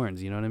get a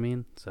horns. You know what I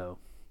mean? So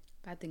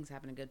bad things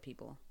happen to good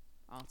people.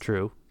 Also.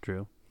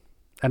 True.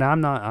 And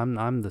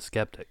I'm the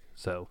skeptic.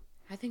 So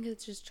I think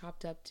it's just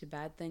chopped up to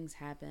bad things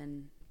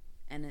happen,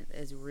 and it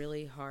is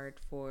really hard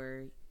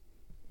for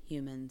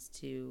humans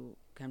to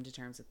come to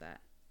terms with that.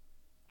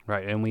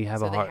 Right, and we have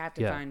so a hard. They have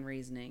to find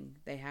reasoning.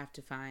 They have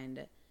to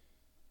find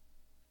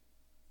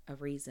a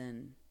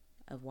reason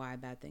of why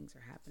bad things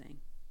are happening.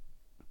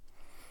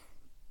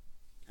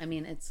 I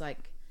mean, it's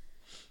like,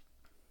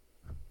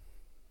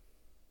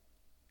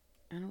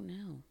 I don't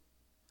know.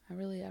 I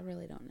really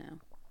don't know.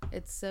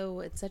 It's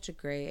such a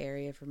gray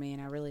area for me,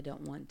 and I really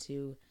don't want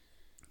to.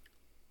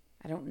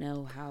 I don't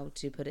know how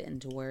to put it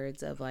into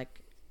words of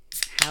like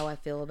how I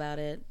feel about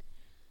it.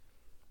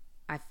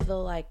 I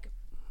feel like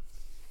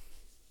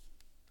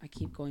I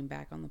keep going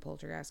back on the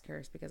poltergeist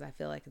curse because I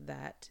feel like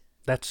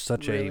that's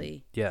such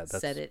really that's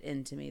set it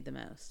into me the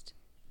most.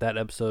 that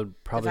episode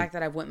probably. The fact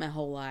that I've went my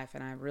whole life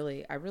and I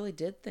really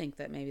did think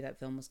that maybe that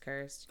film was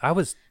cursed. I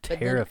was But then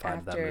terrified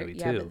of that after- movie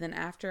Yeah, too. but then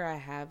after I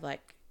have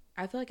like,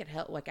 I feel like it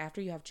helped. Like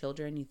after you have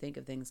children, you think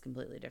of things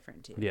completely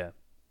different too. Yeah.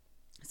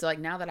 So like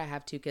now that I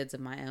have 2 kids of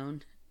my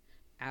own,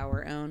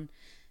 our own,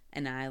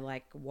 and I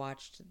like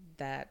watched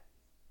that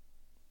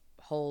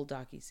whole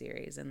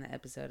docuseries and the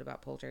episode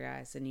about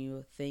Poltergeist, and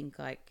you think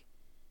like,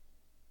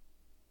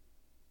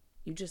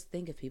 you just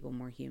think of people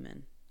more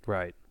human.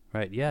 Right.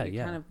 Right. Yeah. You're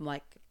yeah. kind of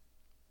like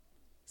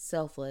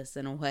selfless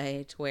in a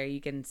way to where you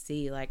can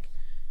see like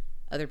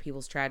other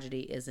people's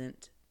tragedy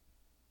isn't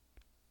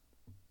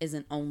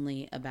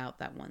only about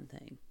that one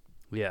thing.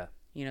 Yeah.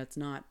 You know,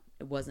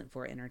 it wasn't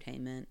for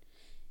entertainment.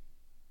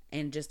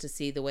 And just to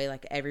see the way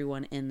like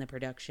everyone in the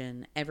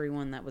production,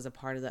 everyone that was a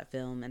part of that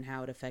film and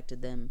how it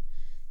affected them,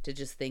 to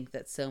just think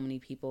that so many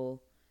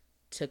people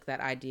took that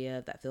idea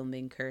of that film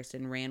being cursed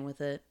and ran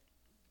with it,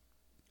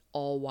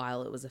 all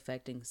while it was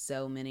affecting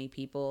so many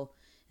people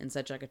in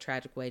such like a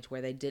tragic way to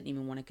where they didn't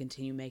even want to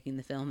continue making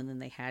the film, and then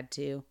they had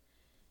to.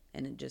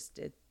 And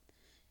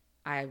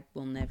I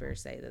will never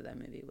say that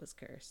movie was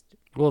cursed.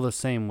 Well, the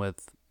same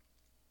with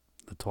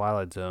the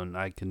Twilight Zone.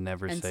 I can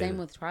never And say. same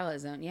with Twilight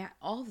Zone. Yeah,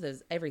 all of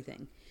those,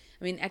 everything.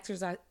 I mean,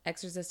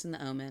 Exorcist and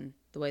The Omen,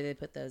 the way they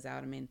put those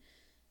out. I mean,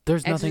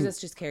 There's nothing. Exorcist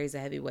just carries a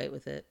heavy weight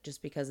with it,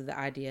 just because of the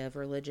idea of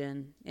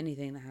religion.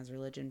 Anything that has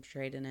religion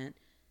portrayed in it.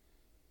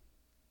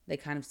 They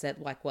kind of said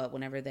like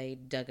whenever they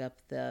dug up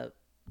the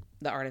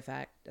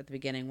artifact at the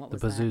beginning. What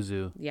was the that?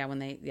 Pazuzu. Yeah, when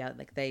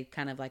they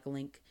kind of like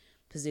link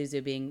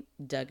Pazuzu being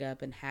dug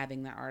up and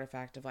having that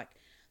artifact of like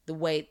the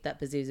weight that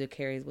Pazuzu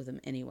carries with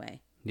him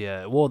anyway.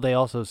 Yeah. Well, they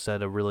also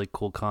said a really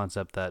cool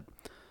concept that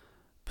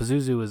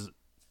Pazuzu was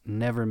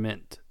never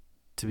meant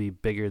to be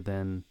bigger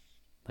than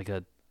like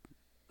a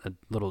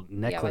little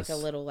necklace. Yeah,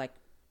 like a little like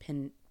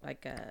pin,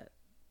 like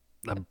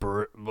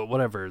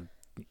whatever.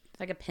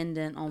 like a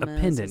pendant almost. A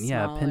pendant,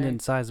 yeah, a smaller.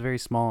 pendant size, very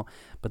small,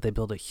 but they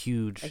built a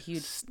huge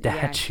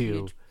statue.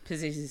 huge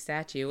Pazuzu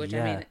statue, which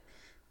Yeah. I mean,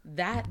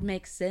 that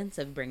makes sense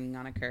of bringing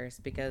on a curse,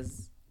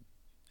 because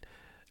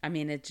I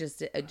mean, it's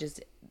just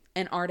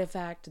an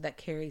artifact that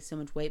carries so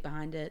much weight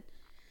behind it.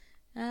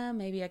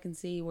 Maybe I can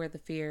see where the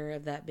fear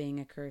of that being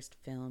a cursed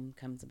film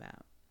comes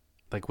about.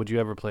 Like, would you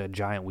ever play a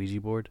giant Ouija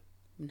board?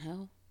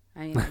 No.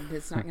 I mean,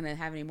 it's not going to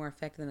have any more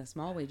effect than a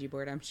small Ouija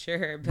board, I'm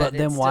sure. But it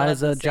then still why has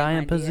does the a same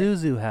giant idea.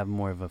 Pazuzu have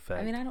more of effect?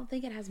 I mean, I don't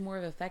think it has more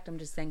of effect. I'm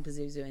just saying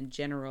Pazuzu in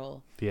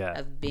general. Yeah.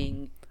 Of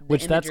being the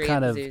Which that's imagery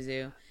kind of of-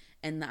 Pazuzu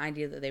and the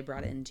idea that they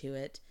brought into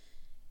it.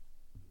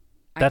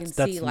 that's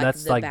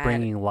like the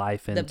bringing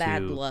life into the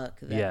bad luck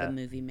that yeah. the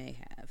movie may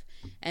have,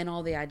 and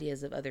all the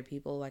ideas of other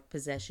people, like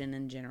possession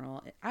in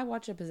general. I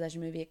watch a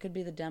possession movie; it could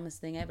be the dumbest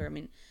thing ever. I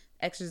mean,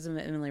 Exorcism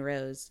of Emily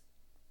Rose,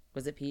 it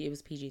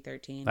was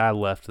PG-13. I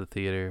left the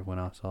theater when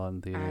I saw it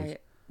in theaters.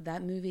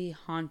 That movie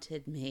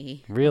haunted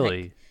me.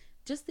 Really? Like,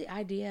 just the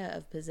idea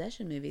of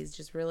possession movies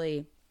just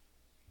really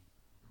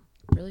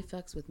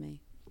fucks with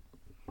me.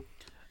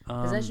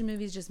 Possession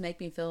movies just make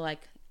me feel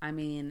like, I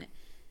mean,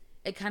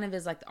 it kind of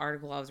is like the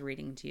article I was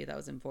reading to you that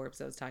was in Forbes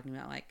that was talking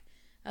about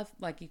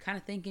like you kind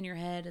of think in your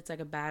head, it's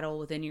like a battle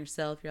within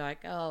yourself. You're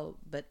like, oh,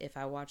 but if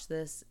I watch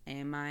this,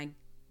 am I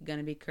going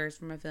to be cursed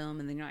from a film?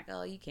 And then you're like,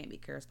 oh, you can't be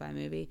cursed by a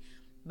movie.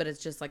 But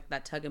it's just like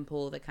that tug and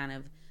pull that kind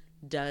of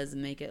does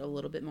make it a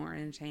little bit more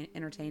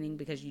entertaining,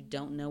 because you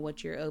don't know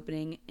what you're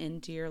opening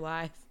into your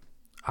life.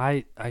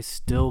 I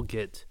still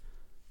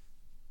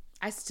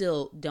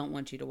don't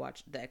want you to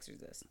watch The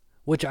Exorcist.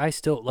 which I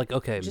still like.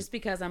 Okay, Just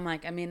because I'm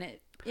like, I mean,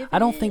 I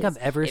don't think I've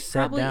ever it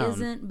sat probably down.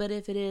 isn't, but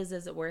if it is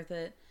it worth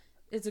it?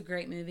 It's a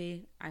great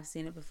movie. I've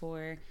seen it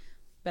before,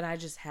 but I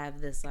just have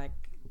this like.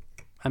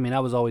 I mean, I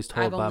was always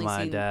told I've by only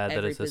my seen dad that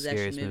every it's the Possession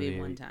scariest movie movie.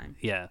 one time.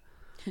 Yeah.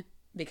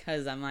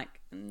 Because I'm like,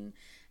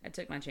 I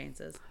took my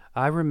chances.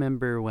 I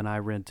remember when I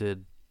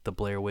rented the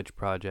Blair Witch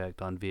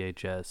Project on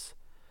VHS.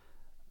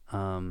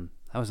 I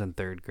was in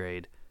 3rd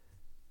grade.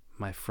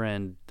 My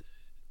friend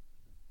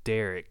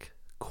Derek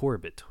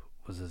Corbett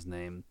was his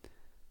name.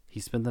 He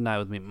spent the night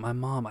with me. My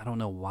mom, I don't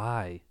know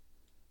why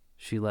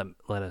she let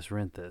us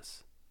rent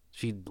this.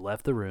 She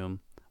left the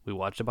room. We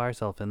watched it by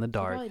ourselves in the I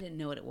dark. probably didn't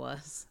know what it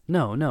was.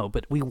 No,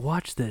 but we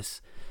watched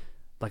this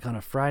like on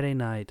a Friday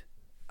night.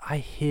 I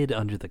hid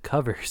under the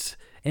covers,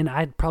 and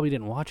I probably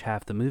didn't watch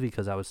half the movie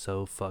because I was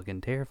so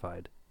fucking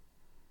terrified.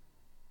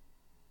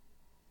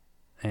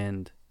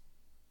 And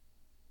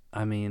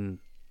I mean,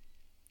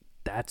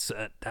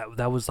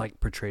 that was like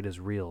portrayed as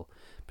real,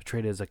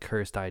 portrayed as a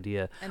cursed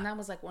idea. And that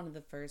was like one of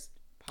the first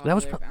That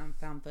was popular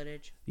found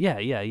footage.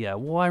 Yeah.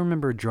 Well, I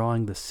remember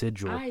drawing the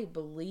sigil. I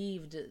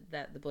believed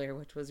that the Blair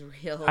Witch was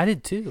real. I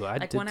did too.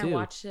 I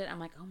watched it, I'm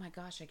like, oh my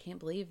gosh, I can't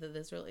believe that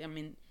this really. I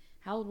mean,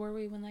 how old were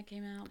we when that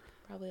came out?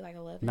 Probably like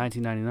 11.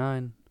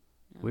 1999.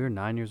 No. We were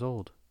 9 years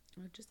old.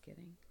 Oh, just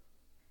kidding.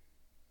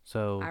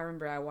 So I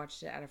remember I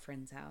watched it at a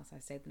friend's house. I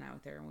stayed the night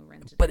with her and we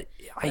rented But it.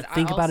 I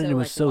think about it, and it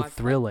was so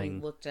thrilling.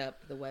 We looked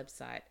up the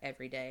website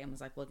every day and was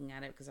like looking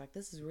at it because like,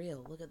 this is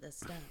real. Look at this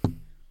stuff.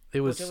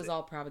 It was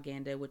all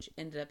propaganda, which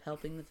ended up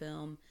helping the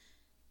film.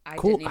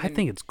 Cool. didn't I even,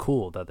 think it's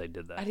cool that they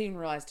did I that. didn't even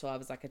realize till I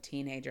was like a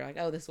teenager, like,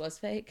 oh, this was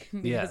fake,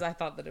 because Yeah. I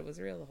thought that it was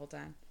real the whole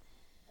time.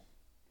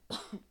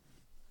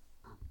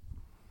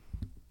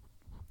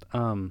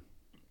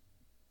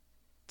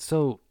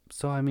 So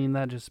I mean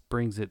that just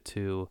brings it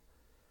to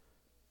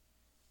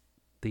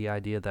the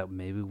idea that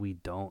maybe we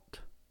don't.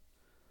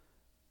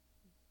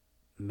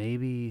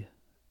 Maybe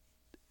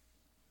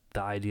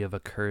the idea of a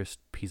cursed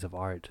piece of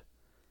art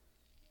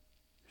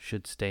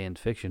should stay in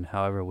fiction.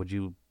 However, would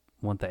you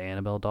want the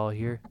Annabelle doll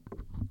here?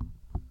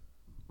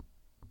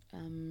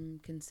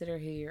 Consider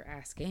who you're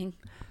asking.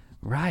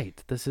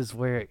 Right. This is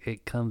where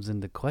it comes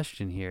into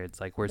question here. It's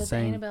like we're But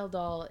saying the Annabelle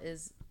doll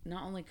is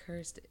not only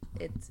cursed,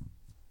 it's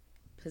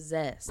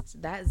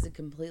possessed. That is a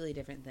completely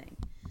different thing.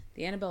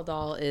 The Annabelle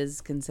doll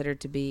is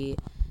considered to be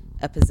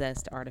a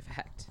possessed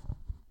artifact.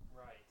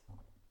 Right.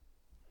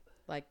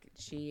 Like,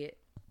 she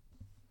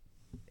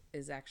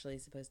is actually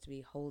supposed to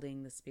be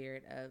holding the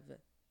spirit of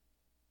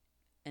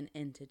an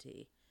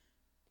entity.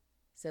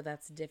 So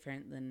that's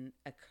different than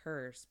a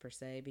curse, per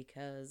se,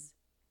 because,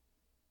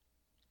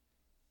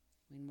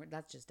 I mean,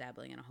 that's just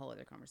dabbling in a whole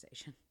other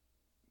conversation.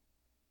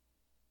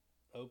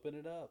 Open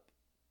it up.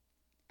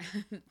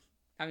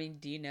 I mean,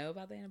 do you know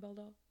about the Annabelle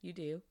doll? You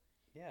do.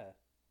 Yeah.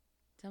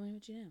 Tell me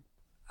what you know.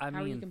 I How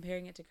are you mean,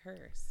 comparing it to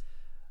curse?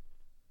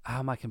 how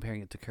am I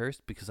comparing it to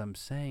cursed? Because I'm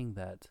saying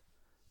that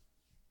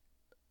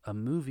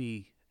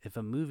if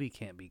a movie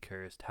can't be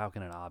cursed, how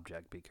can an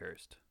object be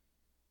cursed?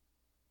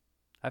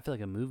 I feel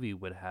like a movie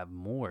would have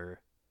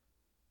more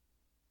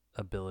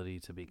ability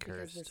to be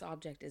cursed. Because this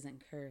object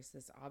isn't cursed.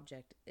 This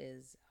object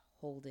is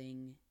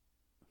holding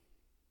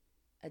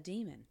a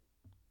demon.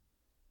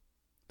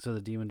 So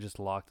the demon just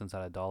locked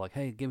inside a doll, like,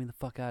 hey, get me the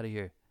fuck out of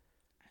here.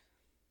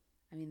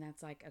 I mean,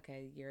 that's like,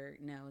 okay,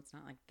 no, it's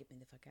not like, get me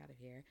the fuck out of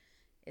here.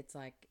 It's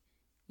like,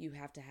 you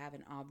have to have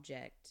an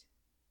object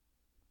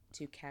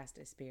to cast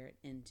a spirit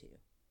into.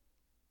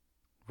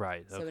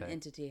 Right, So okay. an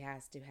entity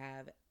has to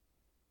have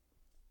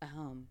a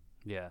home.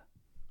 Yeah.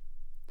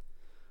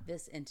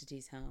 This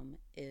entity's home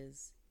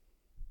is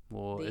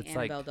Well, the it's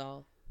Annabelle like,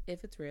 doll.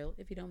 If it's real,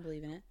 if you don't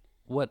believe in it.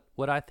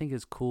 what I think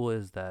is cool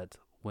is that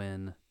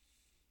when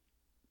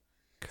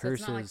So it's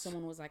curses... not like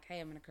someone was like, hey,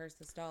 I'm going to curse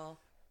this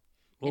doll.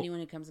 Well- Anyone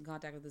who comes in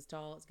contact with this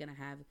doll is going to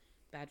have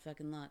bad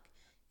fucking luck.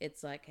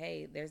 It's like,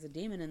 hey, there's a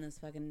demon in this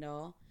fucking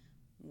doll.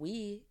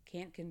 We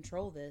can't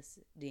control this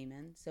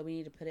demon, so we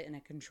need to put it in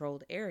a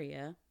controlled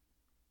area.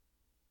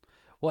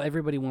 Well,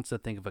 everybody wants to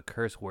think of a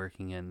curse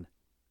working in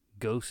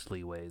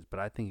ghostly ways, but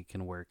I think it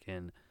can work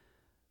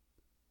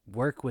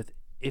with,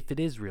 if it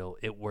is real,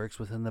 it works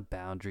within the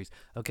boundaries.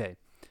 Okay,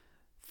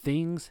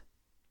 things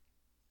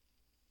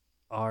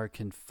are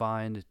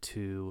confined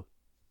to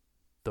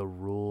the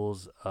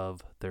rules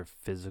of their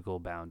physical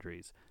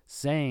boundaries,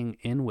 saying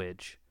in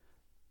which,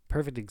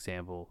 perfect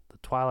example, the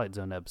Twilight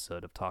Zone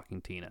episode of Talking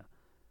Tina.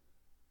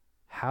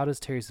 How does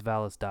Terry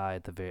Savalas die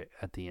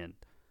at the end?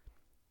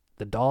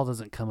 The doll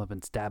doesn't come up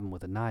and stab him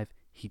with a knife.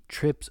 He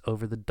trips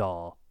over the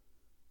doll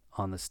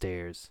on the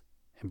stairs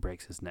and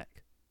breaks his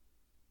neck.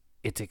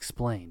 It's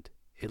explained.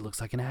 It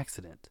looks like an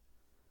accident.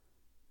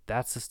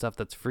 That's the stuff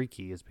that's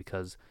freaky, is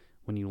because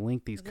when you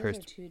link these Those cursed...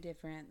 are two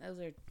different.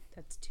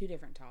 That's two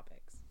different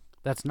topics.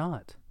 That's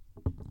not.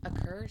 A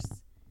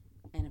curse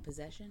and a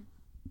possession.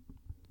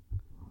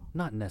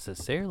 Not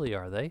necessarily,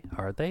 are they?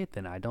 Are they?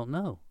 Then I don't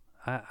know.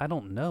 I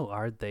don't know.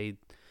 Are they?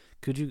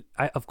 Could you...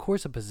 of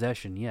course a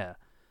possession, yeah.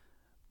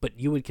 But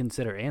you would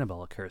consider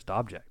Annabelle a cursed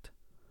object.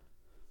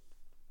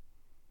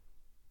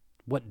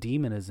 What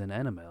demon is in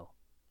Annabelle?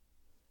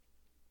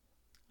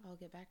 I'll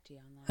get back to you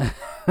on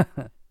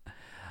that.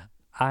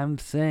 I'm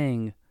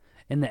saying,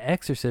 and The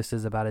Exorcist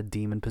is about a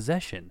demon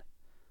possession.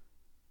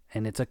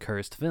 And it's a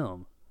cursed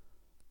film.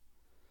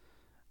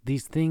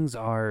 These things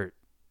are...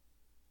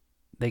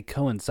 They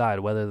coincide.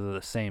 Whether they're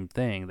the same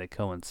thing, they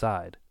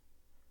coincide.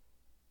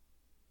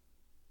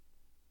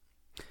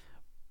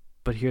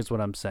 But here's what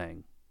I'm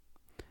saying.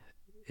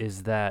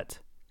 Is that...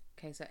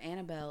 Okay, so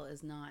Annabelle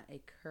is not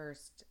a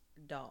cursed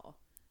doll.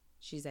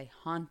 She's a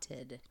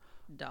haunted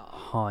doll.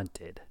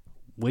 Haunted.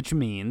 Which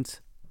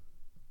means...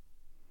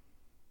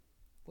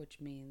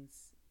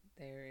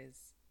 there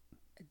is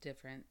a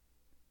different...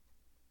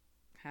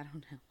 I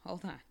don't know.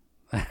 Hold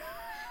on.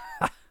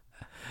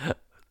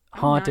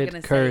 Haunted, I'm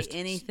not cursed, say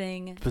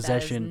anything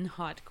possession. that is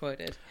not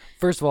quoted.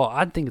 First of all,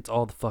 I think it's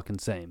all the fucking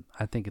same.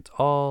 I think it's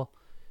all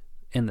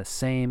in the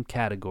same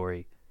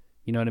category.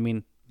 You know what I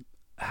mean?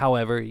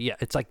 However, yeah,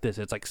 it's like this.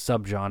 It's like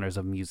subgenres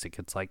of music.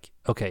 It's like,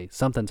 okay,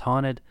 something's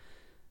haunted.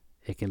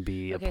 It can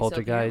be a So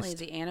poltergeist. apparently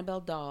the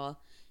Annabelle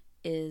doll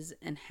is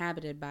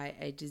inhabited by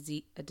a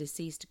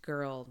deceased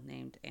girl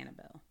named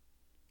Annabelle.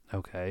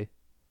 Okay.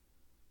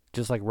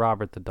 Just like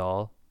Robert the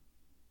doll.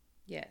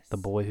 Yes. The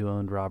boy who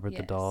owned Robert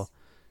the Yes. doll.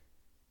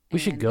 We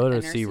should And go a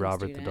to see nursing Robert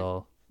the student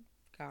doll.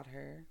 got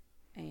her,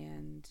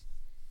 and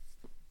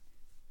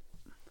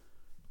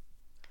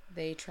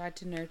they tried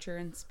to nurture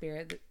in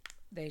spirit.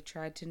 They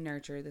tried to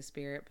nurture the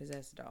spirit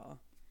possessed doll,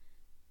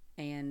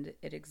 and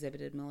it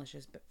exhibited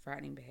malicious but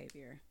frightening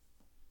behavior.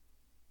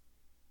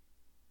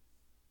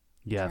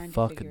 Yeah, trying to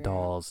fuck figure out.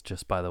 dolls.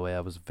 Just by the way, I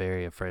was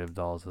very afraid of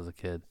dolls as a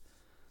kid.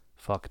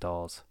 Fuck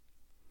dolls.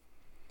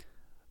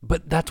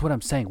 But that's what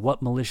I'm saying.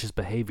 What malicious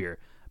behavior?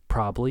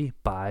 Probably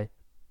by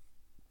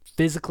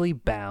physically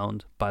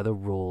bound by the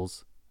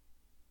rules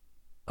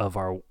of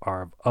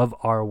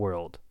our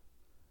world.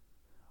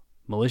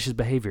 Malicious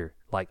behavior,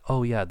 like,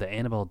 oh yeah, the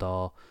Annabelle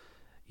doll,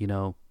 you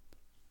know,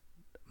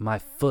 my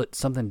foot,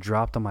 something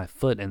dropped on my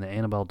foot and the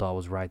Annabelle doll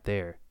was right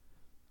there.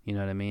 You know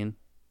what I mean?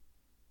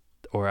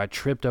 Or I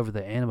tripped over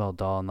the Annabelle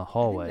doll in the I think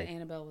hallway. that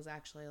Annabelle was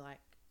actually like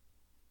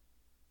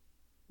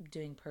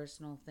doing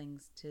personal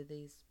things to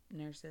these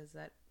nurses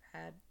that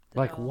had the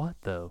Like doll. what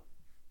though?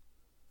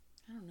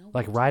 I don't know.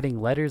 Like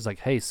writing letters like,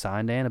 hey,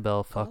 signed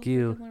Annabelle, Call fuck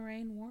you. freaking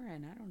Lorraine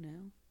Warren. I don't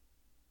know.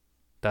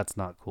 That's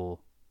not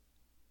cool.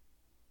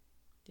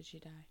 Did she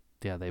die?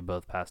 Yeah, they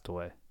both passed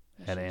away.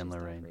 No, Ed she and just died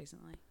Lorraine.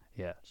 recently.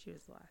 Yeah, She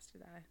was the last to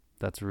die.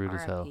 that's rude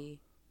as hell. R.I.P.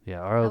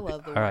 Yeah, I R.O.P.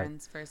 love the All right.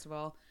 Warrens, first of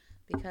all,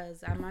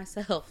 because I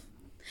myself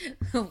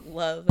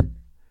love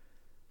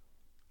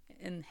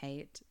and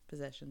hate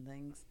possession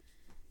things.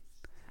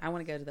 I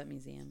want to go to that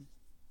museum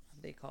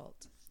of the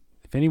occult.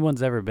 If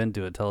anyone's ever been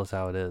to it, tell us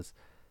how it is.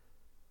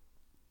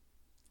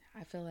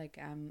 I feel like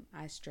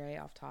I stray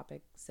off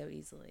topic so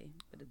easily,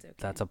 but it's okay.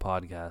 That's a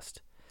podcast.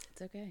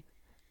 It's okay.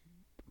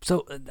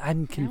 So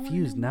I'm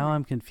confused. know Now more.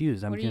 I'm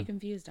confused. What are you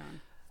confused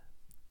on?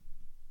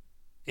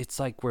 It's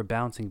like we're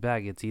bouncing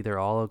back. It's either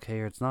all okay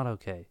or it's not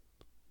okay.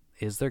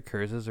 Is there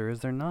curses or is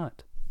there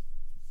not?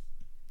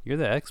 You're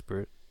the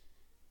expert.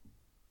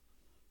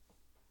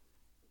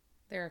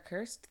 There are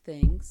cursed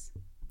things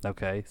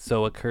Okay,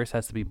 so a curse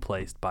has to be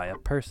placed by a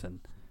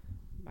person.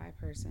 by a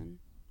person.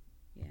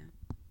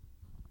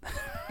 Yeah.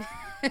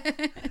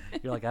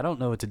 You're like, I don't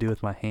know what to do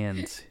with my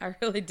hands. I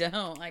really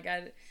don't. Like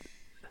I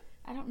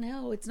don't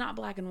know. It's not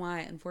black and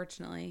white,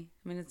 unfortunately.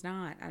 I mean, it's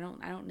not. I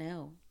don't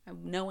know.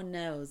 No one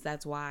knows.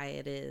 That's why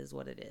it is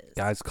what it is.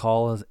 Guys,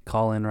 call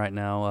in right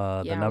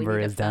now. Yeah, The we number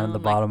need a is down at the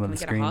phone, bottom like, of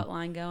the can we screen. get a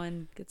hotline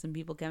going. Get some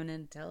people coming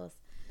in to tell us.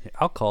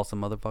 I'll call some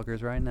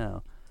motherfuckers right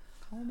now.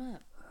 Call them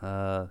up.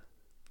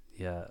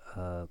 Yeah.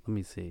 Let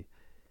me see.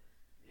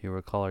 Here,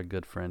 we'll call our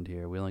good friend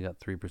here. We only got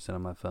 3%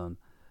 on my phone.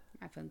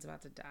 My phone's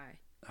about to die.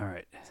 All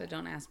right, So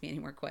don't ask me any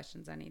more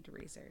questions. I need to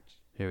research.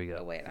 here we Oh,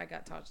 go. wait. I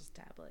got Taj's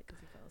tablet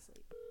because he fell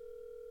asleep.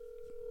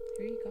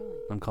 Who are you calling?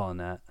 I'm calling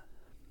Nat.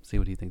 See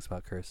what he thinks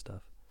about curse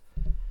stuff.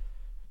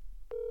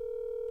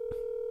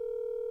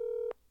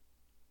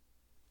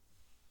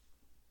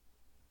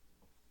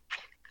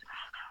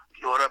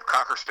 Yo, what up,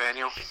 Cocker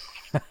Spaniel?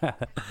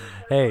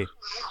 Hey,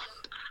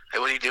 Hey,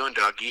 what are you doing,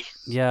 doggy?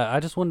 yeah, I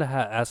just wanted to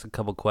ask a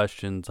couple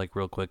questions, like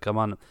real quick.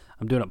 I'm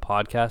doing a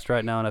podcast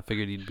right now, and I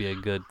figured you'd be a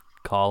good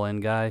call-in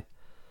guy.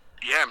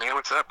 Yeah, man,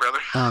 what's up, brother?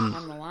 On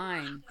the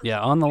line.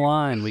 Yeah, on the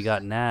line we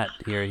got Nat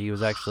here.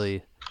 He's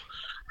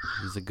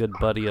a good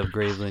buddy of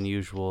Gravely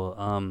Unusual.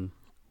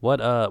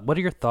 What are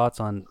your thoughts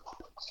on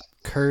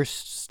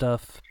cursed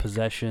stuff,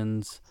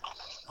 possessions,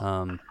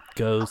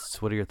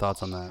 ghosts? What are your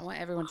thoughts on I that? want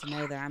everyone to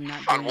know that I'm not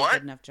On doing a what?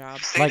 good enough job.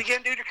 Say like- it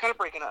again, dude. You're kind of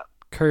breaking up.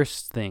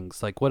 Cursed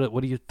things, like what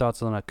are your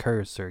thoughts on a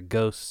curse or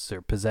ghosts or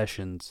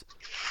possessions?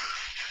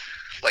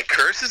 Like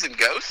curses and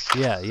ghosts?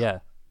 Yeah.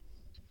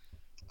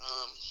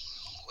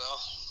 Well,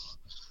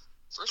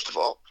 first of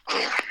all,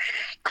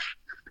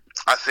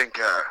 I think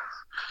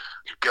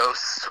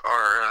ghosts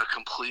are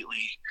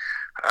completely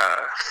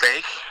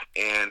fake,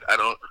 and I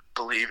don't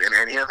believe in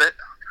any of it.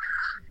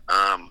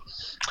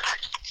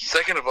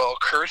 Second of all,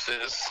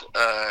 curses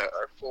are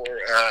for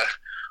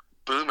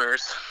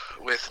boomers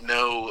with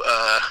no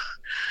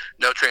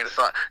train of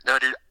thought. No,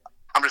 dude,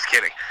 I'm just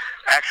kidding.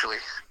 Actually,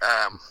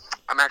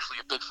 I'm actually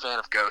a big fan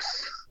of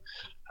ghosts.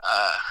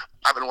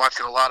 I've been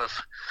watching a lot of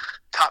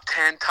top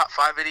 10, top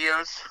 5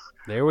 videos.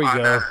 There we On,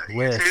 go. YouTube?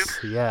 Lists.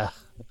 Yeah.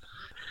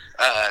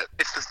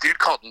 It's this dude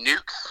called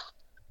Nukes.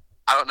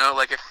 I don't know,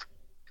 like if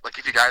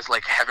you guys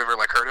like have ever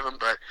like heard of him,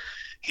 but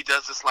he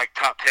does this like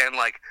top 10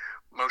 like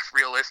most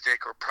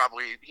realistic, or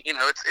probably, you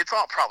know, it's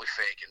all probably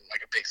fake and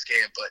like a big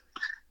scam, but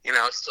you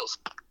know, it still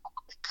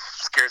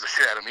scares the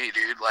shit out of me,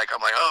 dude. Like,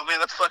 I'm like, oh man,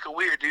 that's fucking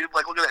weird, dude.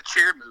 Like, look at that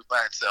chair move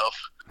by itself.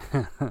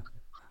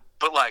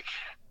 But like,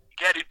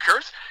 yeah, dude,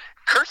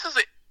 curses,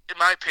 in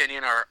my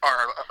opinion, are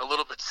a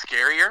little bit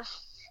scarier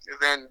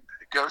than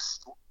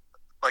ghosts.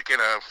 Like in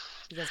a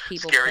Because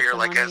people scarier, pick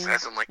like on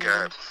as you. in like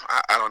Yeah.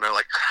 I don't know,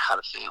 like how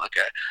to say, like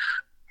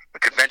a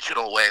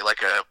conventional way,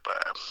 like a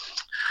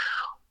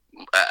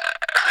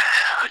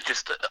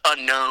just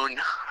unknown,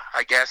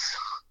 I guess.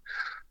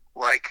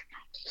 Like,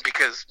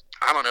 because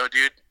I don't know,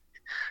 dude.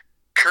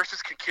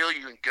 Curses can kill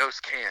you and ghosts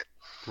can't.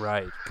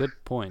 Right. Good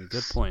point.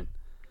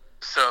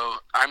 So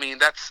I mean,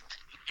 that's,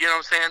 you know what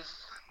I'm saying?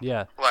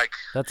 Yeah, Like,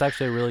 that's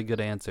actually a really good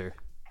answer.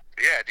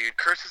 yeah, dude.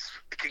 Curses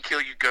can kill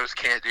you, ghosts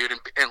can't, dude.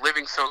 And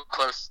living so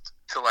close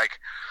to like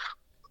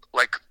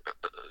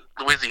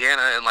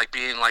Louisiana, and like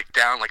being like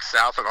down like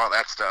south and all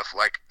that stuff,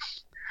 like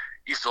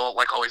used to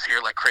like always hear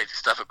like crazy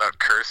stuff about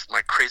curse and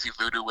like crazy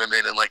voodoo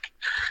women and like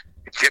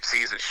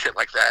gypsies and shit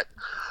like that.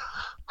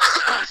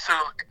 So,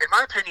 in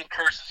my opinion,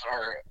 curses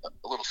are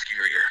a little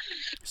scarier.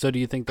 So do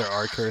you think there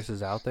are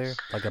curses out there?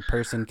 Like a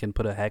person can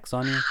put a hex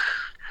on you?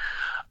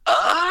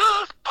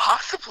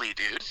 Possibly,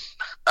 dude.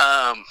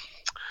 I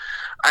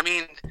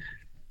mean,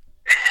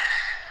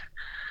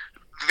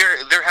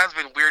 there has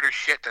been weirder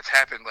shit that's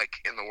happened like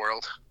in the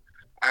world.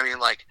 I mean,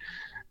 like,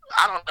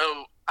 I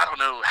don't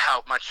know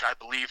how much I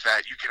believe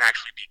that you can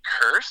actually be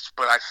cursed,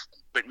 but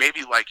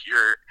maybe like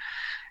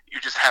you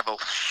just have a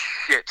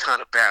shit ton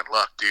of bad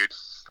luck, dude.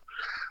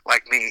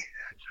 Like me.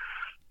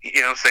 You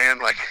know what I'm saying?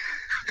 Like,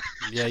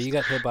 Yeah, you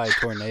got hit by a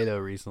tornado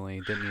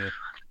recently, didn't you?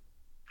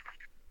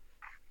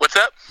 what's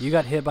up? You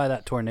got hit by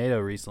that tornado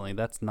recently.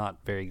 That's not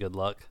very good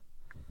luck.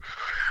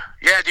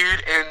 Yeah,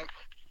 dude, and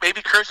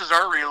maybe curses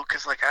are real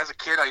because, like, as a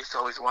kid, I used to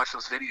always watch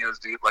those videos,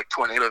 dude, like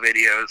tornado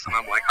videos, and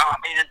I'm like, oh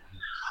man,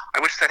 I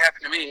wish that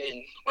happened to me,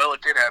 and well,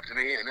 it did happen to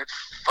me, and it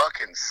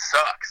fucking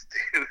sucks,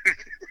 dude.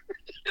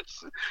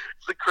 it's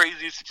the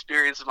craziest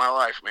experience of my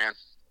life, man,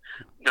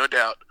 no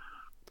doubt.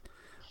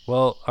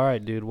 Well, all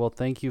right, dude. Well,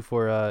 thank you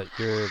for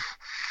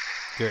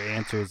your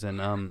answers,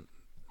 and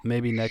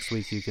maybe next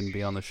week you can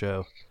be on the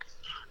show.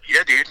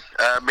 Yeah, dude.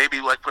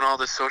 Maybe like when all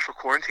this social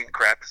quarantine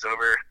crap is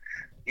over,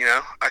 you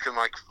know, I can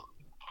like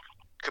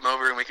come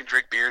over and we can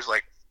drink beers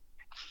like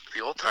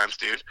the old times,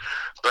 dude.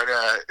 But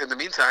in the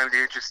meantime,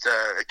 dude, just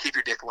keep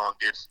your dick long,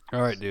 dude.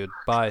 All right, dude.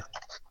 Bye.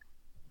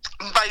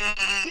 Bye.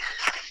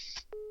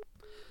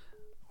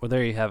 Well,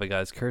 there you have it,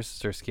 guys.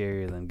 Curses are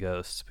scarier than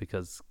ghosts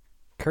because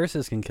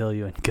curses can kill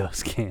you and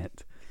ghosts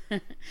can't.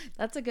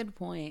 That's a good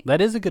point.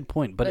 That is a good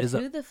point, but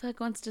Who the fuck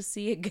wants to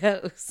see a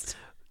ghost?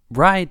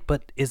 right?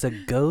 But is a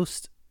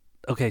ghost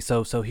okay?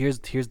 So here's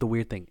the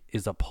weird thing: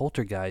 is a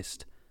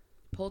poltergeist?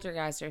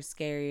 Poltergeists are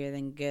scarier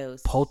than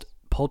ghosts.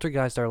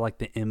 Poltergeists are like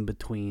the in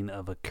between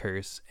of a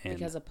curse and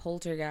because a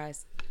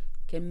poltergeist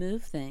can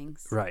move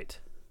things. right.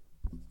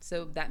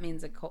 So that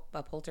means a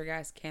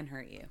poltergeist can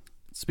hurt you.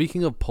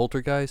 Speaking of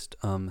poltergeist,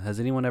 has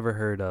anyone ever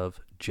heard of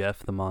Jeff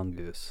the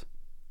Mongoose?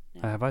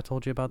 No. Have I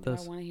told you about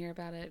this? I want to hear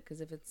about it because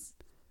if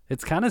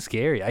it's kind of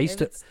scary. if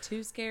it's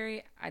too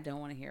scary, I don't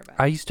want to hear about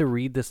I it. used to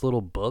read this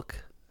little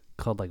book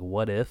called like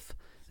What If?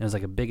 And it was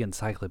like a big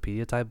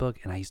encyclopedia type book,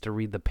 and I used to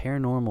read the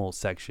paranormal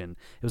section.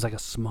 It was like a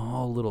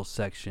small little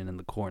section in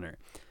the corner.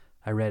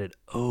 I read it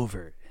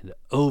over and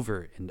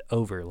over and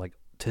over, like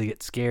to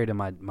get scared in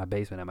my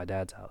basement at my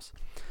dad's house,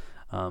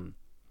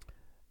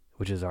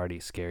 which is already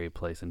a scary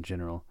place in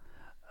general.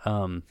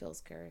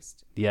 Feels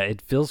cursed. Yeah,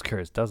 it feels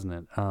cursed, doesn't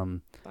it?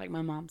 Like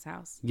my mom's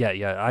house.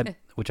 Yeah.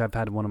 Which I've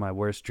had one of my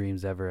worst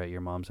dreams ever at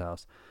your mom's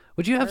house.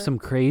 Would you have some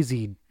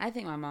crazy? I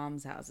think my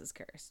mom's house is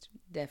cursed.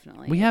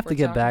 Definitely. We If have we're to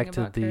get talking back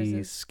to about the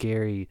curses,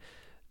 scary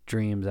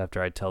dreams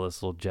after I tell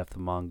this little Jeff the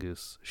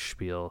Mongoose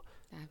spiel.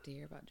 I have to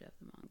hear about Jeff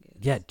the Mongoose.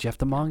 Yeah, Jeff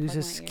the Mongoose plug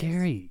is my ears.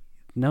 scary.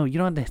 No, you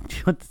don't have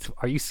to.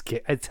 Are you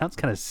scared? It sounds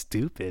kind of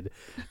stupid.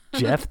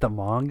 Jeff the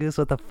Mongoose?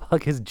 What the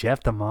fuck is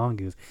Jeff the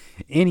Mongoose?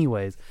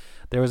 Anyways,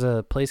 there was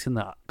a place in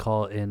the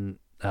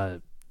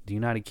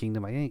United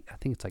Kingdom. I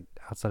think it's like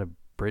outside of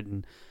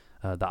Britain,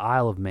 the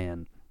Isle of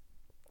Man.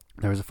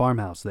 There was a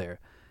farmhouse there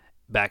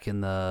back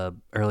in the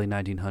early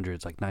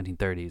 1900s, like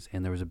 1930s,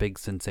 and there was a big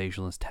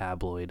sensationalist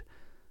tabloid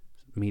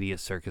media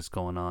circus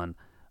going on,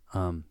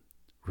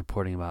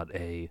 reporting about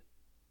a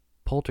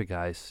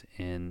poltergeist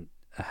in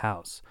a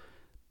house.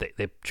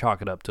 They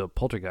chalk it up to a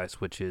poltergeist,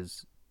 which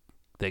is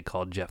they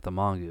called Jeff the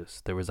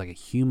Mongoose. There was like a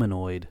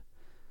humanoid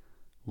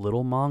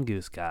little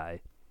mongoose guy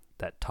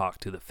that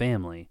talked to the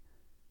family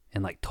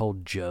and like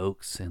told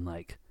jokes and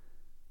like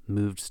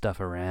moved stuff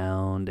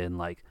around and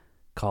like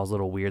caused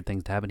little weird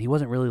things to happen. He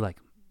wasn't really like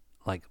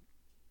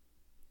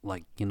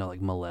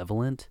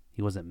malevolent.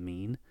 He wasn't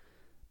mean,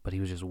 but he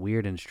was just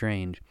weird and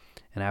strange.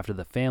 And after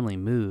the family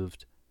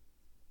moved,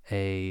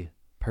 a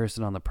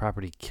person on the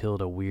property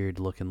killed a weird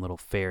looking little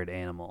ferret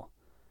animal.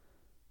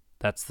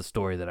 That's the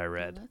story that I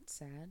read. Well, that's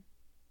sad.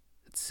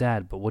 It's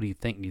sad, but what do you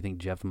think? Do you think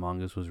Jeff the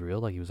Mongoose was real?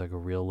 Like he was like a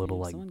real little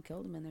If like someone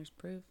killed him and there's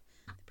proof.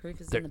 The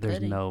proof is in the there's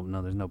pudding.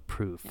 there's no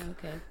proof. Yeah,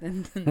 okay,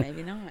 then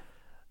maybe not.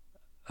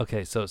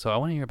 Okay, so I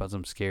want to hear about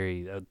some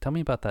scary. Tell me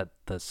about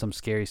some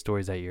scary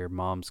stories at your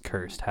mom's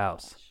cursed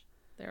house. Gosh,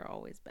 they're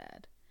always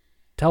bad.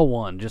 Tell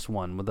one, just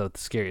one, with the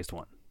scariest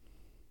one.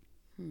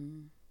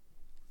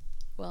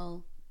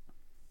 Well,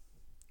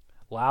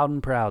 Loud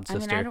and proud, I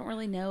sister. mean, I don't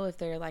really know if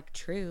they're like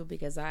true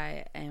because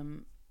I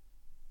am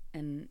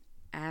an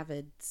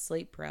avid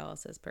sleep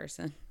paralysis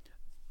person.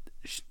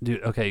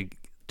 Dude, okay,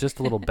 just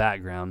a little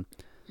background.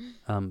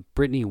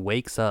 Brittany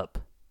wakes up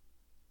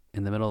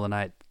in the middle of the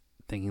night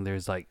thinking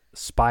there's like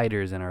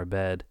spiders in our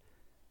bed.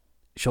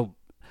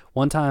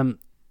 One time,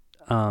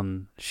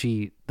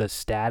 the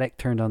static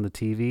turned on the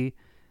TV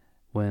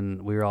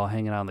when we were all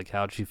hanging out on the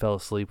couch. She fell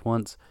asleep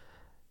once.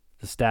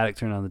 The static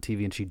turned on the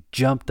TV and she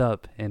jumped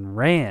up and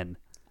ran.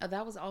 Oh,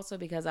 that was also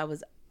because I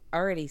was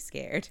already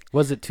scared.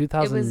 Was it It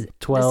was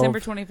 2012? December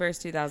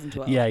 21st,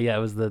 2012. Yeah, it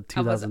was the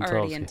 2012. I was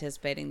already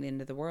anticipating the end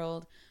of the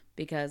world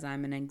because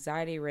I'm an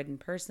anxiety-ridden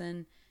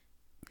person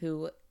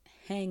who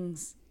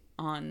hangs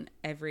on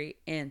every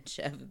inch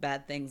of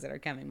bad things that are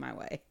coming my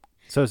way.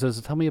 So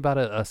tell me about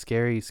a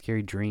scary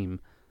dream.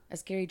 A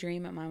scary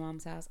dream at my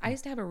mom's house. I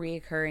used to have a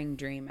reoccurring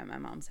dream at my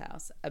mom's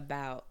house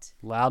about.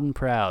 Loud and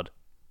proud.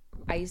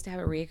 I used to have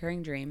a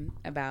reoccurring dream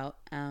about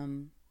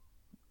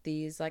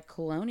these like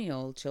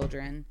colonial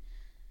children,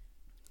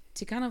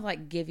 to kind of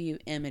like give you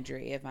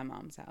imagery of my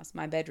mom's house.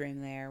 My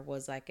bedroom there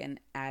was like an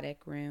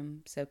attic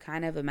room. So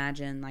kind of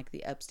imagine like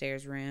the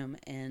upstairs room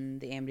in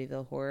the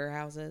Amityville horror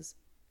houses.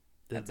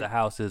 The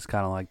house is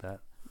kind of like that.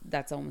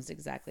 That's almost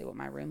exactly what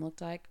my room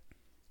looked like.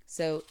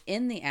 So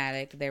in the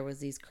attic, there was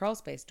these crawl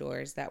space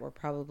doors that were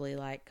probably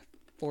like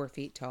 4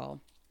 feet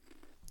tall.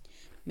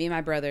 Me and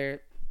my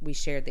brother, we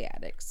shared the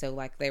attic. So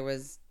like there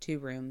was 2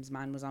 rooms.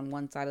 Mine was on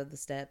one side of the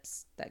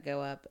steps that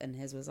go up and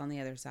his was on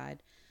the other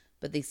side.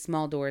 But these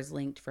small doors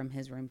linked from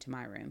his room to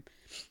my room.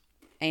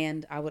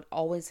 And I would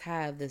always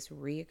have this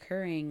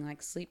reoccurring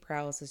like sleep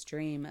paralysis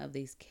dream of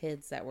these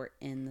kids that were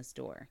in the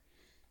store.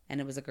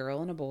 And it was a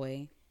girl and a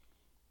boy.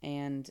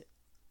 And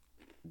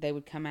they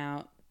would come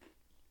out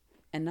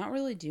and not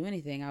really do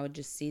anything. I would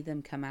just see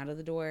them come out of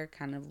the door,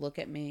 kind of look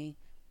at me,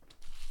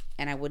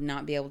 and I would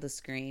not be able to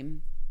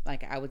scream.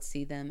 Like I would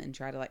see them and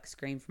try to like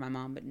scream for my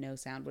mom, but no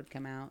sound would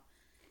come out.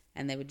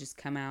 And they would just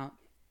come out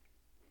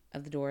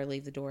of the door,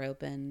 leave the door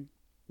open,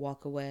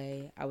 walk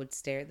away. I would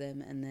stare at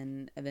them, and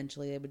then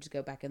eventually they would just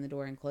go back in the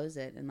door and close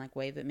it and like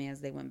wave at me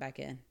as they went back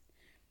in.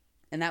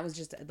 And that was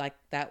just like,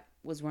 that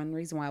was one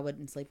reason why I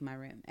wouldn't sleep in my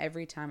room.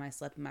 Every time I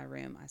slept in my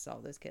room, I saw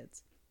those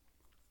kids.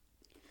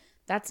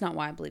 That's not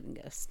why I believe in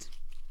ghosts.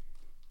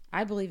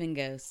 I believe in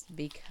ghosts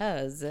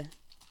because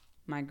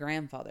my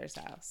grandfather's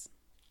house,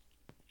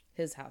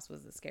 his house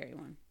was the scary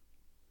one.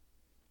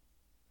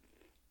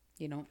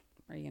 Do you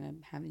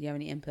have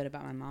any input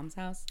about my mom's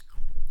house?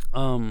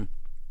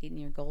 Eating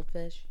your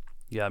goldfish?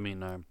 Yeah, I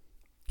mean,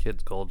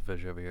 kid's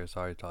goldfish over here.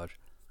 Sorry, Taj.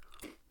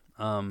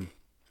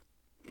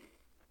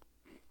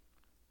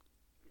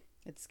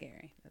 It's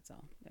scary. That's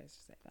all there's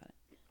to say about it.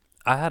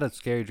 I had a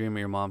scary dream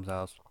at your mom's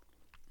house.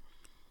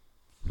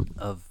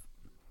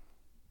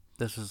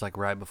 This was like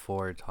right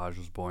before Taj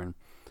was born,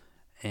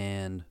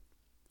 and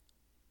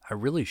I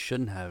really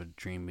shouldn't have a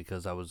dream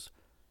because I was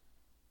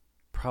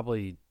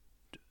probably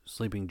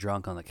sleeping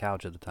drunk on the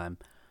couch at the time.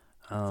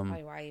 That's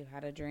probably why you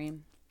had a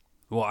dream.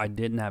 Well, I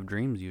didn't have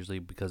dreams usually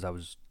because I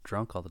was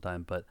drunk all the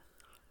time, but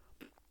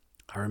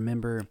I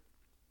remember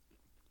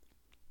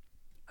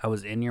I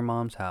was in your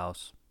mom's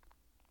house,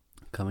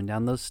 coming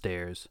down those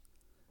stairs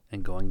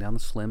and going down the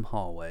slim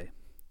hallway,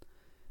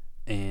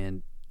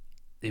 and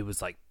it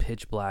was like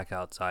pitch black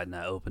outside, and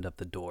I opened up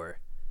the door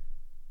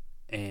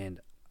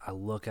and I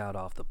look out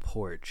off the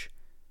porch,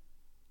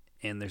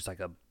 and there's like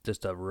a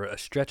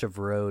stretch of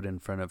road in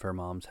front of her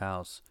mom's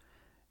house,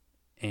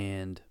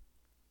 and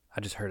I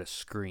just heard a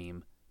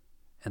scream,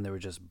 and there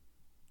was just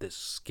this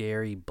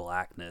scary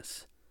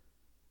blackness,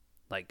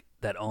 like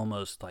that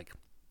almost like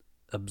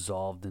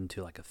absolved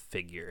into like a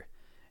figure,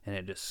 and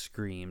it just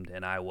screamed,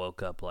 and I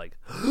woke up like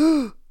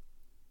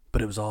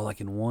but it was all like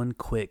in one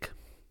quick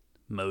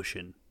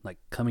motion, like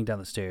coming down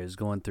the stairs,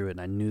 going through it,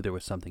 and I knew there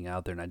was something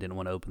out there, and I didn't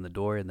want to open the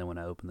door, and then when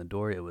I opened the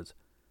door, it was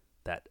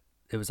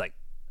like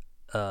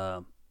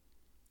a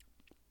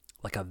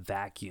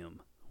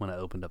vacuum. When I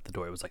opened up the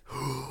door, it was like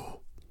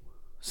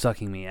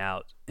sucking me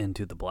out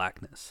into the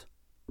blackness.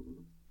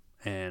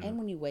 And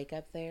when you wake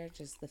up there,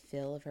 just the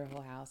feel of her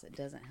whole house, it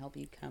doesn't help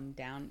you come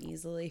down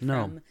easily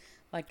No. from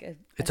like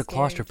it's a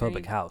claustrophobic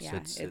dream. house.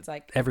 Yeah, it's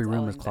like every it's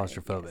room all is anxiety.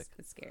 claustrophobic. Yes,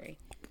 it's scary.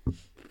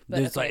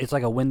 There's it's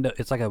like a window.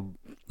 It's like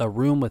a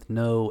room with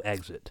no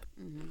exit.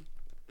 Mm-hmm.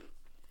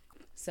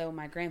 So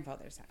my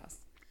grandfather's house.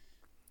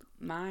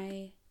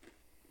 My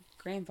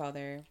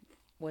grandfather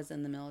was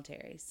in the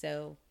military,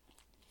 so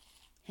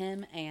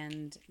him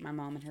and my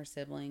mom and her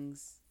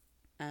siblings.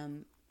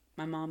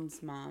 My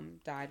mom's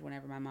mom died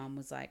whenever my mom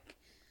was like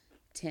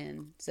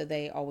 10, so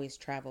they always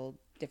traveled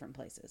different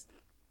places.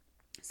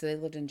 So they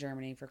lived in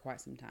Germany for quite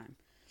some time.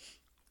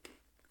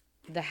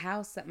 The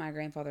house that my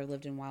grandfather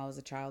lived in while I was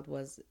a child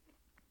was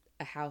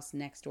a house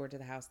next door to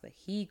the house that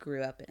he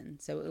grew up in.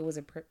 So it was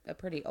a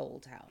pretty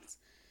old house.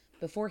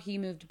 Before he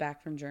moved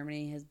back from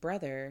Germany, his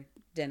brother,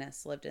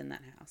 Dennis, lived in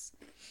that house.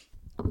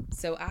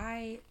 So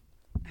I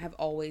have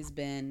always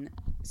been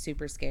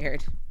super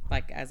scared,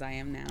 like as I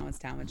am now, as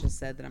Talmud just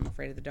said, that I'm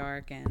afraid of the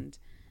dark. And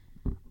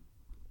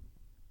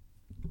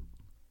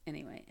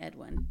anyway,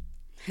 Edwin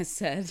has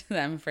said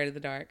that I'm afraid of the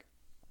dark.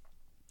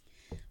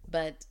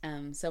 But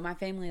so my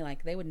family,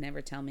 like, they would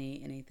never tell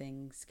me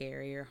anything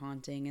scary or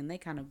haunting, and they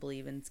kind of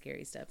believe in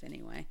scary stuff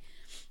anyway.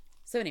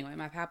 So anyway,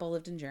 my papa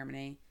lived in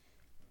Germany.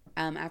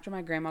 After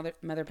my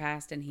grandmother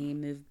passed and he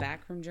moved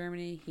back from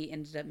Germany, he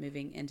ended up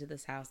moving into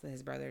this house that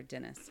his brother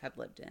Dennis had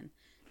lived in.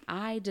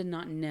 I did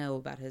not know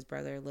about his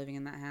brother living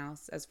in that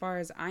house. As far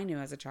as I knew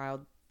as a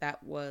child,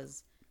 that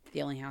was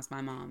the only house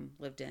my mom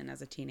lived in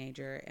as a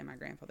teenager and my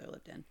grandfather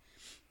lived in.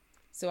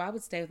 So I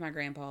would stay with my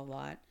grandpa a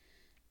lot.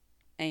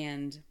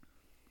 And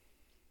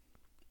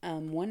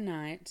one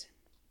night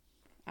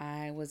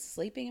I was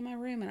sleeping in my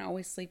room, and I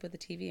always sleep with the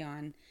TV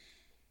on.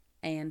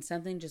 And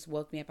something just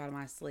woke me up out of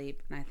my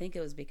sleep. And I think it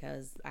was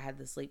because I had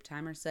the sleep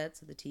timer set,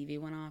 so the TV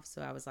went off.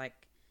 So I was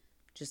like,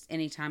 just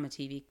anytime a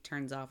TV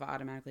turns off, I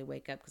automatically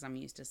wake up because I'm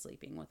used to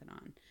sleeping with it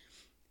on.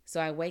 So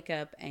I wake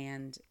up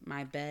and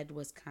my bed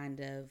was kind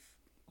of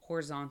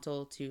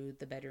horizontal to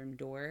the bedroom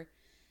door.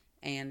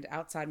 And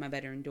outside my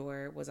bedroom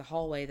door was a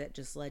hallway that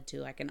just led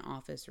to like an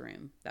office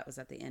room that was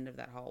at the end of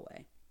that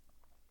hallway.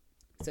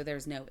 So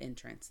there's no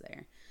entrance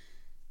there.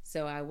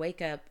 So I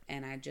wake up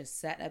and I just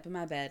sat up in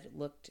my bed,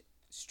 looked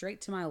straight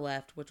to my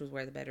left, which was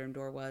where the bedroom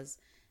door was,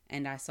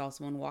 and I saw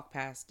someone walk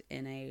past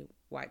in a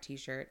white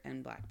t-shirt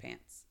and black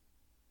pants.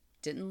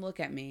 Didn't look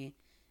at me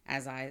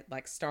as I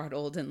like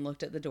startled and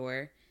looked at the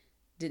door.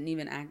 Didn't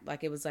even act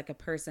like it was like a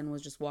person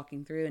was just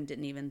walking through and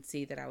didn't even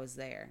see that I was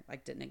there.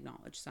 Like didn't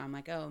acknowledge. So I'm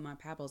like, oh, my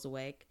papa's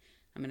awake.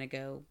 I'm going to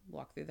go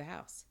walk through the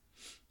house.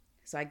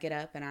 So I get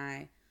up and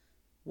I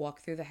walk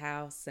through the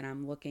house and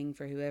I'm looking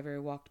for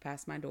whoever walked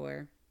past my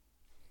door.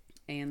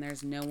 And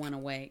there's no one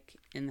awake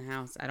in the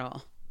house at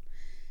all.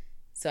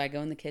 So I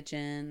go in the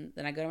kitchen.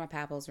 Then I go to my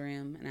papa's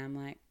room and I'm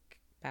like,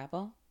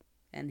 Papa?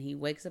 And he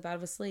wakes up out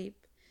of his sleep.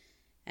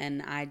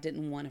 And I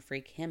didn't want to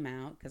freak him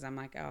out because I'm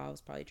like, oh, I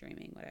was probably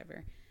dreaming,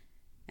 whatever.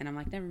 And I'm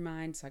like, never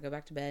mind. So I go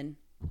back to bed.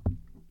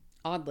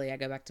 Oddly, I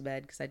go back to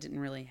bed because I didn't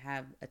really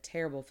have a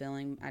terrible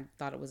feeling. I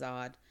thought it was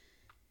odd.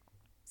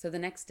 So the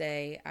next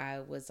day, I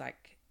was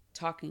like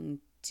talking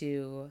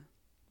to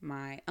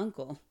my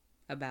uncle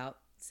about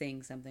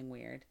seeing something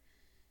weird.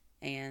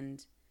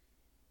 And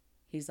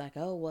he's like,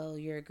 oh, well,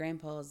 your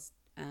grandpa's,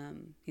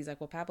 he's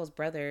like, well, Papa's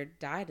brother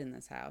died in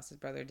this house. His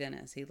brother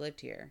Dennis, he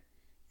lived here.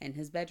 And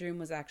his bedroom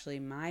was actually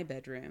my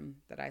bedroom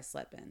that I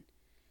slept in.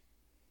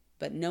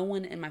 But no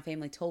one in my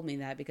family told me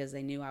that because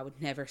they knew I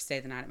would never stay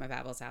the night at my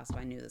Papa's house if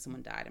I knew that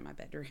someone died in my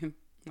bedroom.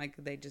 Like,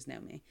 they just know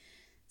me.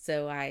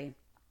 So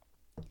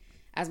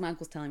as my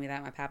uncle's telling me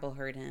that, my Papa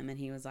heard him and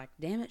he was like,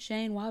 damn it,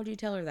 Shane, why would you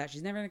tell her that?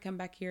 She's never going to come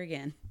back here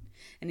again.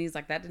 And he's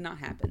like, that did not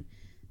happen.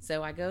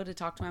 So I go to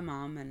talk to my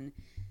mom and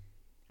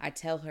I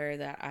tell her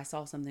that I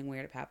saw something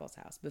weird at Papa's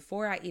house.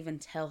 Before I even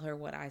tell her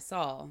what I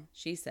saw,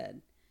 she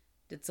said,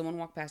 did someone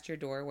walk past your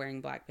door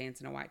wearing black pants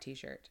and a white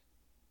t-shirt?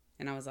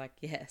 And I was like,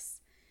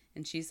 yes.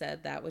 And she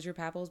said, that was your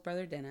Papa's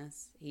brother,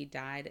 Dennis. He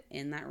died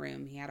in that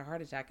room. He had a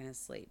heart attack in his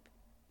sleep.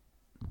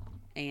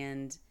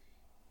 And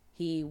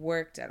he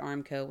worked at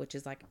Armco, which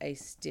is like a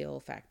steel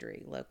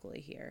factory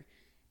locally here.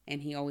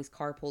 And he always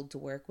carpooled to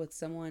work with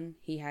someone.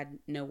 He had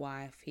no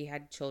wife. He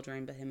had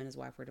children, but him and his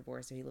wife were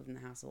divorced, so he lived in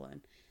the house alone.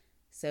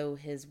 So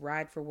his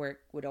ride for work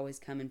would always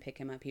come and pick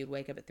him up. He would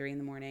wake up at 3 in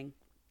the morning.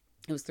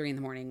 It was 3 in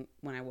the morning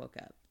when I woke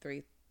up,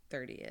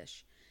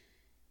 3:30-ish.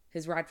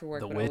 His ride for work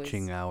The would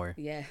witching always, hour.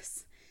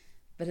 Yes.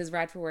 But his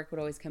ride for work would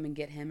always come and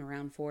get him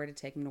around 4 to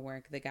take him to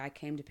work. The guy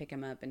came to pick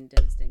him up, and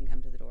Dennis didn't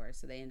come to the door.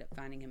 So they ended up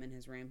finding him in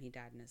his room. He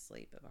died in his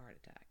sleep of a heart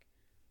attack.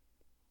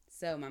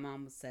 So my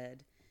mom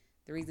said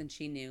the reason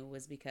she knew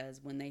was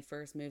because when they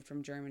first moved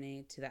from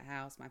Germany to that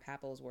house, my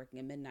Papa was working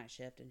a midnight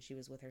shift, and she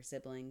was with her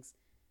siblings.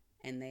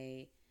 And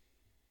they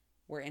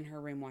were in her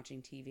room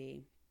watching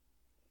TV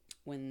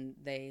when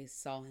they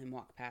saw him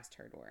walk past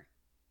her door.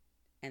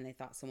 And they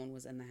thought someone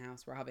was in the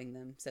house robbing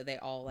them. So they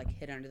all like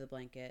hid under the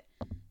blanket,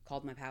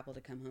 called my Papa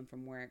to come home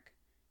from work,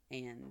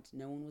 and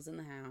no one was in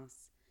the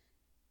house.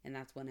 And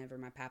that's whenever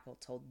my Papa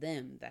told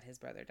them that his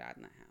brother died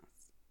in the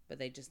house. But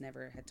they just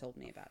never had told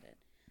me about it.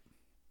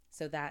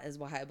 So that is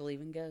why I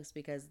believe in ghosts,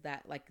 because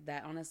that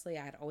honestly,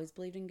 I had always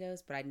believed in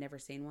ghosts, but I'd never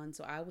seen one.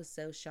 So I was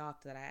so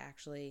shocked that I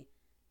actually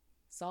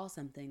saw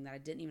something that I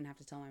didn't even have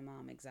to tell my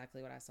mom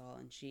exactly what I saw,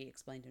 and she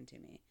explained them to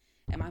me.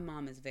 And my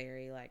mom is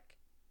very like,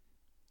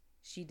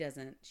 she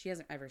doesn't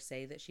ever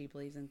say that she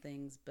believes in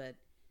things, but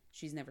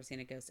she's never seen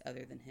a ghost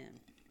other than him.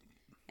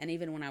 And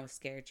even when I was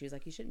scared, she was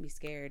like, you shouldn't be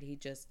scared. He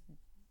just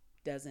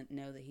doesn't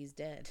know that he's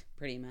dead,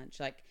 pretty much.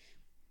 Like,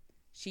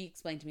 she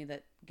explained to me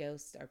that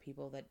ghosts are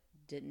people that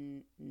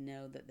didn't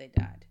know that they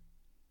died.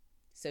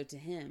 So to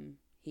him,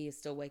 he is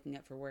still waking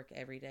up for work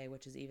every day,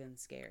 which is even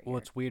scarier. Well,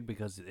 it's weird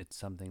because it's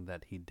something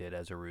that he did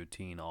as a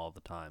routine all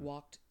the time.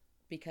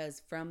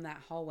 Because from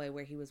that hallway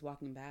where he was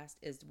walking past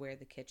is where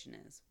the kitchen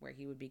is, where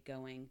he would be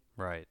going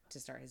right to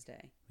start his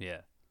day. Yeah.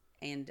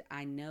 And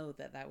I know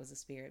that that was a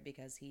spirit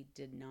because he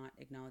did not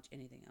acknowledge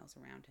anything else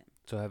around him.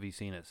 So have you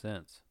seen it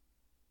since?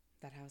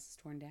 That house is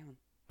torn down.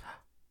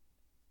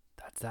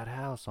 That's that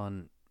house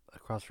on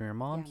across from your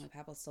mom's? Yeah, my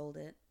papa sold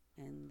it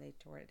and they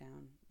tore it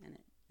down, and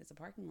it's a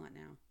parking lot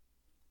now.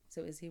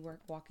 So is he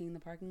walking in the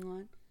parking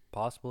lot?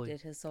 Possibly.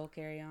 Did his soul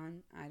carry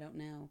on? I don't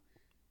know.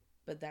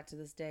 But that to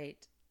this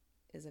date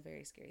is a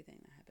very scary thing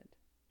that happened.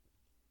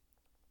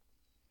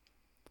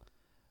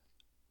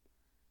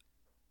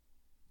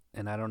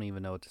 And I don't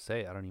even know what to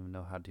say. I don't even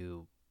know how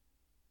to...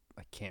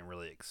 I can't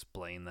really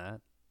explain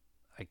that.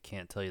 I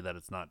can't tell you that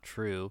it's not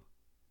true.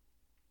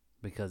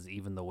 Because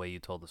even the way you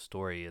told the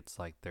story, it's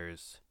like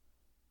there's...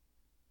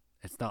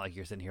 It's not like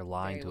you're sitting here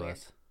lying Very to weird.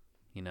 us.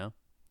 You know?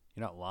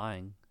 You're not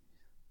lying.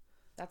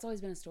 That's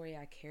always been a story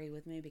I carry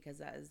with me because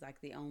that is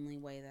like the only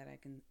way that I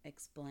can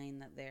explain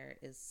that there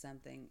is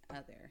something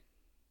other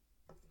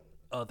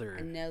other.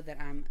 I know that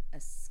I'm a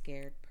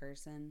scared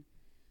person,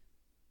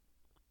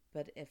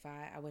 but if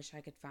I wish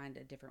I could find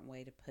a different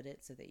way to put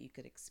it so that you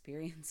could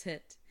experience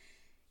it.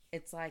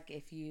 It's like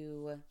if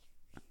you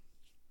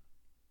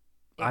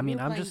I mean,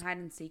 were I'm playing just hide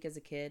and seek as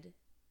a kid,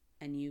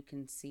 and you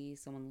can see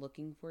someone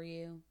looking for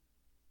you,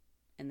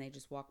 and they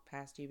just walk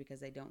past you because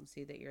they don't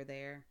see that you're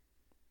there.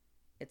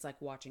 It's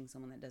like watching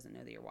someone that doesn't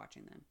know that you're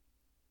watching them.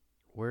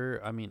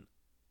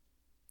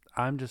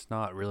 I'm just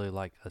not really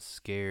like a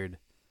scared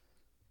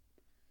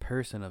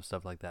person of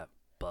stuff like that,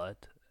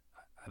 but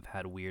I've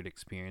had weird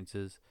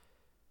experiences,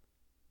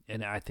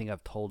 and I think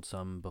I've told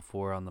some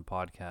before on the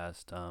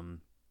podcast,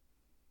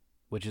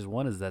 which is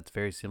one is that's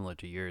very similar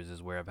to yours,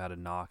 is where I've had a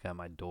knock at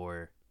my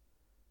door,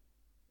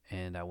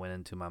 and I went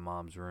into my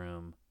mom's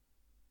room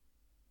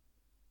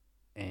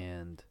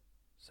and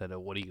said, "Oh,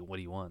 what do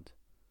you want?"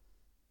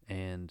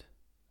 And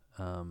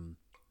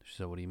she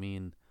said, "What do you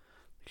mean?"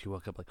 She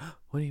woke up like,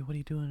 what are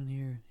you doing in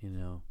here? You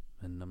know,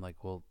 and I'm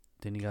like, well,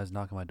 didn't you guys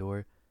knock on my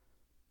door?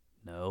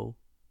 No.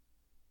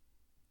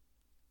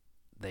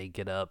 They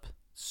get up,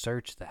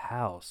 search the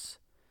house,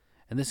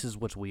 and this is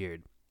what's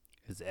weird,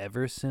 is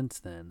ever since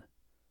then,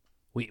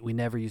 we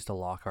never used to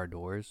lock our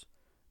doors,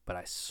 but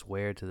I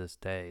swear to this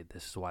day,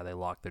 this is why they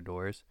locked their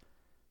doors,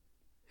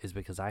 is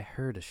because I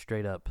heard a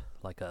straight up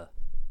like a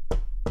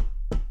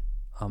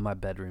on my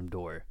bedroom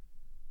door,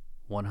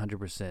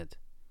 100%, and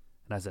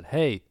I said,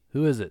 "Hey,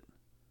 who is it?"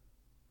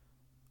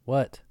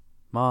 "What?"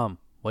 "Mom,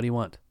 what do you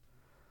want?"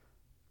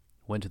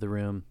 Went to the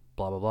room,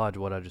 blah, blah, blah,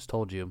 what I just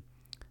told you.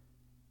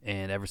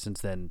 And ever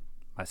since then,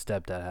 my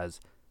stepdad has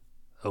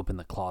opened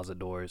the closet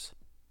doors,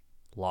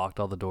 locked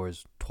all the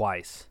doors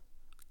twice,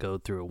 go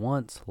through it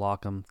once,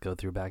 lock them, go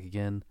through back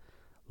again,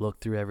 look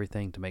through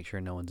everything to make sure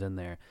no one's in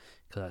there.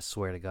 Because I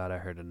swear to God, I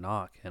heard a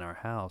knock in our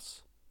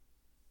house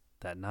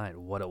that night.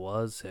 What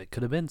it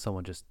could have been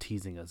someone just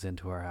teasing us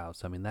into our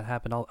house. I mean, that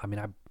happened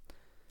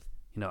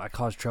I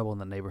cause trouble in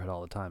the neighborhood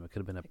all the time. It could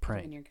have been a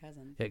prank. Could have been your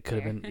cousin. It could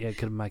have been. Yeah, it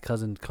could have been my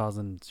cousin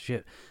causing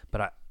shit.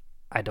 But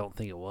I don't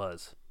think it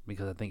was,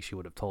 because I think she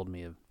would have told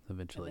me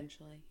eventually.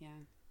 Eventually,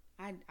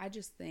 yeah. I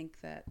just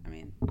think that,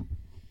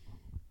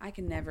 I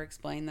can never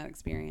explain that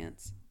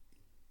experience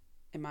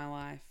in my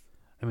life.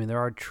 I mean, there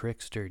are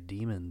trickster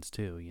demons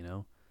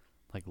too,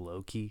 like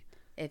Loki.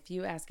 If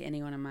you ask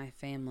anyone in my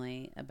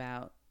family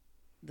about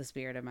the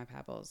spirit of my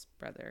papa's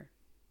brother,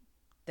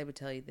 they would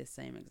tell you the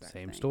same exact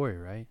thing. Same story,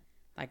 right?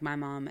 Like my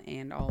mom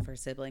and all of her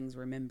siblings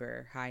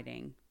remember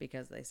hiding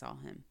because they saw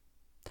him.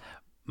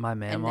 My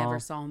mamaw, and never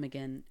saw him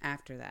again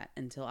after that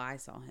until I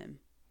saw him.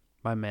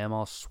 My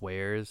mamaw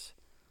swears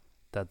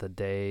that the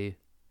day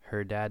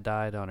her dad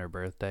died on her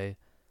birthday,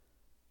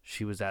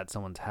 she was at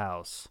someone's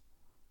house.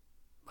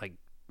 Like,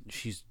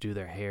 she used to do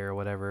their hair or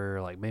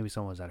whatever. Like, maybe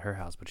someone was at her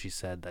house, but she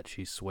said that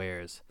she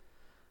swears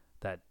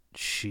that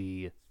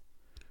she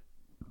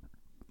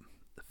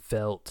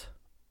felt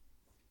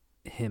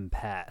him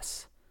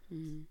pass.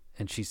 Mm-hmm.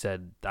 And she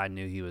said, I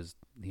knew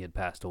he had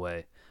passed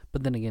away.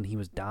 But then again, he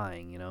was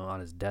dying, on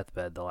his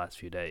deathbed the last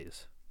few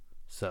days.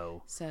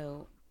 So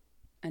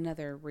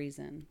another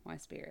reason why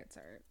spirits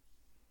are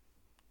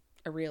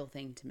a real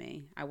thing to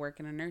me. I work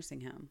in a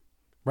nursing home.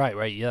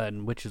 Right, yeah,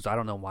 and which is, I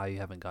don't know why you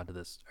haven't got to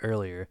this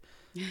earlier.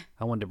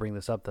 I wanted to bring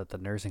this up, that the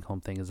nursing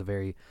home thing is a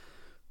very,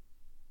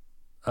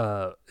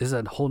 is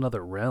a whole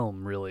nother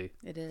realm, really.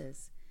 It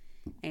is.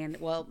 And,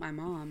 well, my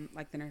mom,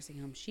 like the nursing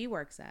home she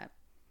works at,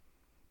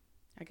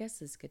 I guess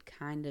this could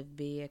kind of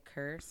be a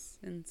curse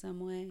in some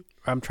way.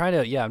 I'm trying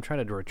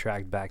to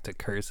retract back to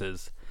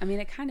curses. I mean,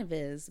 it kind of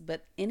is,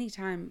 but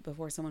anytime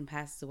before someone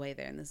passes away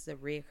there, and this is a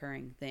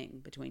reoccurring thing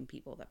between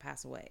people that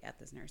pass away at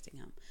this nursing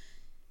home,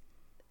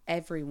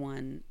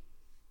 everyone,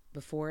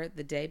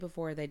 the day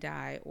before they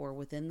die, or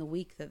within the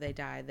week that they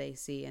die, they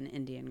see an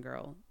Indian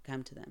girl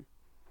come to them.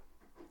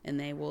 And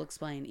they will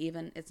explain,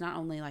 even, it's not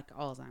only like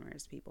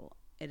Alzheimer's people,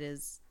 it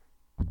is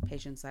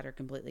patients that are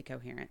completely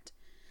coherent.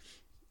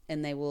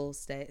 And they will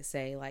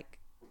say, like,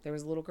 there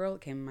was a little girl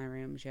that came in my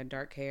room. She had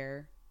dark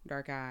hair,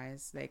 dark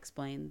eyes. They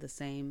explained the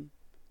same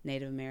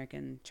Native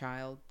American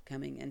child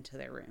coming into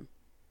their room.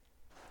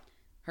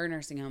 Her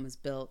nursing home is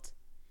built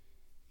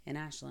in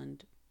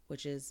Ashland,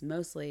 which is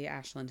mostly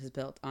Ashland is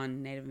built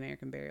on Native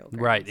American burial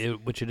grounds.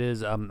 Right, which it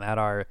is at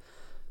our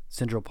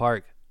Central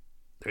Park.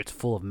 It's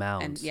full of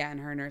mounds. And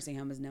her nursing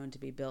home is known to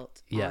be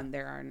built on,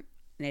 there are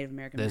Native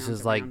American mounds. This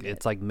is like,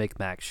 it's like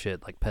Micmac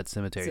shit, like Pet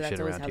Cemetery shit around here.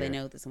 So that's always how they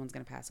know that someone's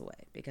going to pass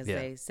away, because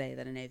they say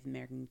that a Native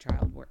American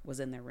child was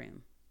in their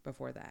room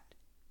before that.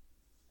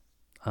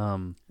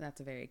 That's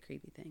a very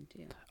creepy thing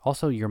too.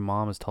 Also, your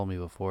mom has told me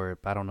before,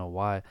 I don't know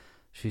why,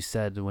 she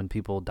said when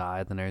people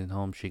die at the nursing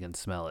home, she can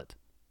smell it.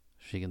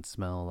 She can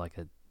smell like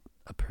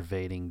a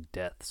pervading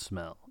death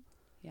smell.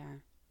 Yeah.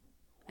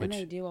 And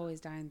they do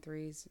always die in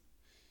threes.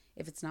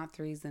 If it's not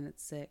threes, then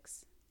it's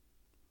 6.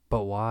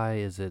 But why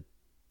is it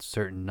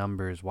certain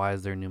numbers? Why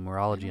is there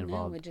numerology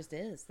involved? No, it just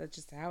is. That's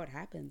just how it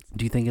happens.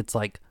 Do you think it's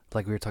like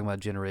we were talking about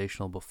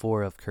generational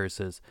before of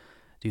curses?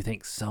 Do you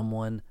think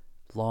someone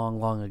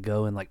long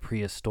ago in like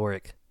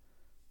prehistoric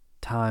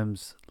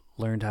times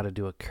learned how to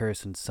do a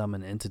curse and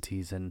summon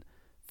entities and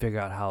figure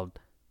out how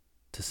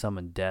to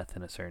summon death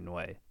in a certain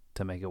way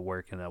to make it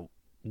work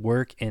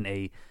in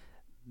a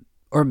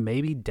or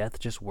maybe death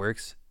just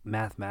works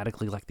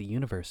mathematically like the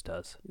universe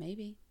does.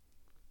 Maybe.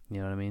 You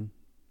know what I mean?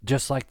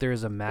 Just like there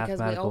is a Because we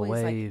mathematical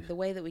always, way. like, the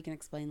way that we can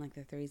explain, like,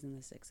 the 3s and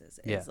the 6s is,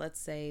 Yeah. let's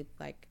say,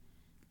 like,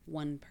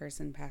 one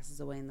person passes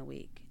away in the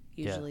week.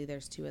 Usually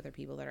there's 2 other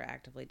people that are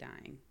actively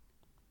dying.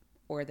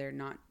 Or they're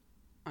not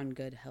on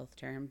good health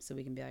terms, so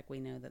we can be like, we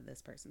know that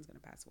this person's going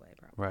to pass away,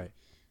 probably. Right.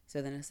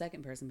 So then a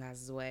second person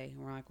passes away,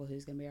 and we're like, well,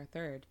 who's going to be our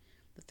third?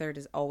 The third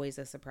is always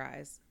a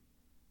surprise.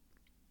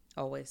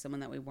 Always someone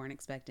that we weren't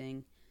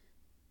expecting.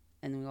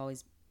 And we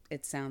always,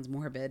 it sounds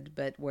morbid,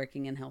 but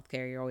working in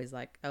healthcare, you're always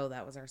like, oh,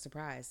 that was our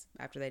surprise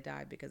after they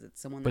died, because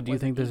it's someone that But do you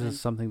think this wasn't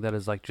is something that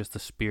is like just the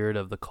spirit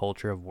of the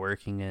culture of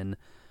working in,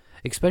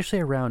 especially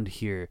around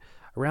here?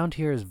 Around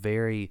here is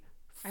very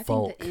I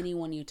folk. think that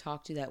anyone you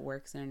talk to that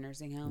works in a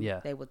nursing home, Yeah.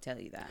 they will tell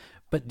you that.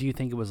 But do you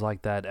think it was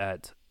like that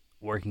at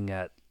working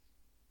at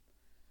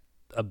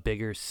a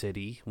bigger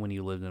city when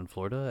you lived in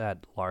Florida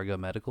at Largo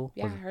Medical?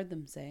 Yeah, Was I it- heard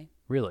them say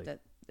really?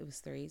 that it was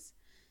 3s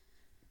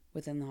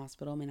within the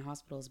hospital. I mean, a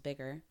hospital is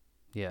bigger.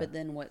 Yeah. But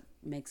then what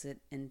makes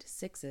it into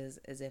 6s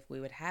is if we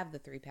would have the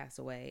 3 pass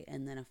away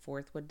and then a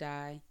 4th would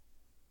die,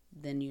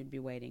 then you'd be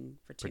waiting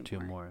for two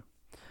more.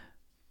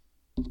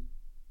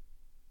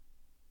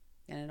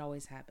 And it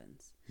always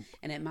happens.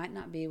 And it might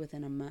not be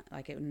within a month,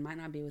 like it might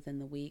not be within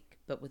the week,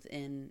 but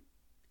within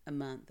a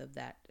month of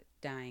that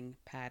dying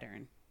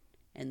pattern.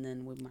 And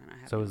then we might not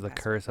have. So anyone is the pass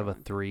away curse for of a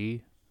month.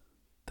 3,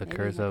 the Maybe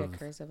curse like of a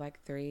curse of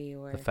like 3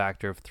 or the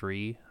factor of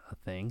 3 a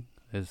thing?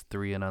 Is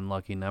 3 an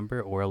unlucky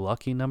number or a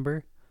lucky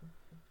number?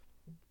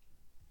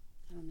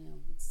 I don't know.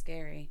 It's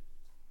scary.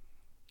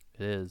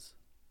 It is.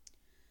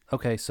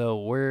 Okay,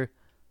 so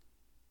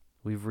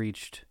we've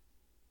reached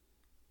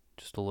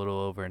just a little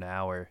over an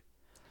hour.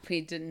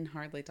 We didn't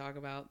hardly talk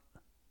about.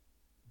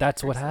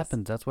 That's what Curses.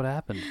 happens. That's what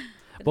happened.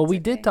 But Well, it's we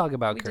okay. did talk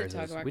about We curses. did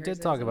talk about We curses.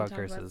 did talk and about we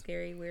curses.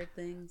 scary, weird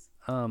things.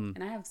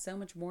 And I have so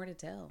much more to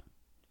tell. Do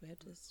we have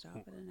to stop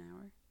at an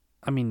hour?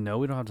 I mean, no,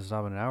 we don't have to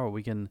stop in an hour.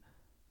 We can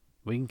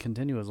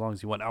continue as long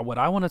as you want. Now, what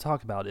I want to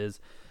talk about is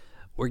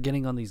we're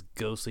getting on these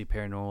ghostly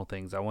paranormal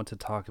things. I want to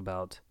talk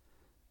about,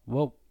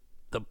 well,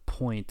 the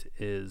point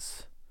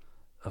is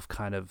of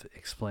kind of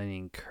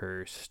explaining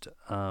Cursed,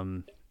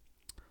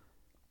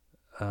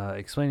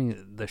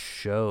 explaining the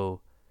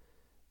show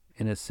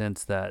in a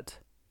sense that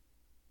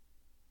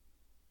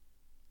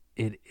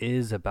it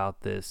is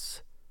about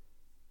this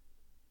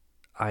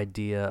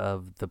idea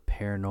of the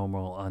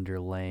paranormal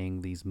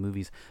underlaying these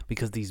movies,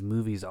 because these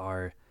movies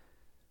are,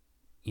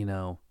 you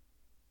know,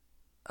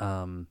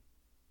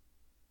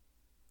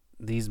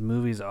 these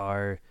movies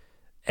are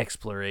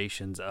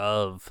explorations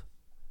of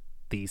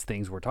these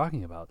things we're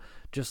talking about,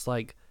 just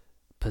like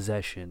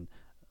Possession.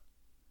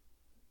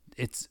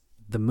 It's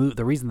the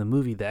reason the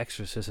movie The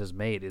Exorcist is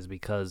made is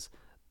because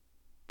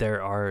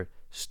there are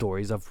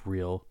stories of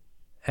real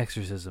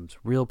exorcisms,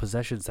 real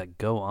possessions that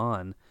go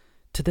on.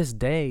 To this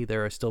day,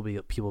 there are still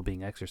people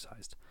being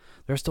exorcised.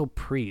 There are still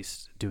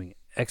priests doing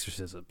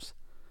exorcisms.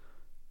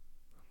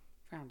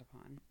 Frowned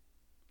upon.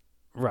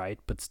 Right,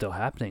 but still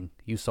happening.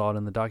 You saw it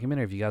in the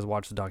documentary. If you guys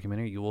watch the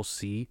documentary, you will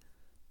see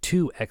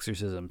 2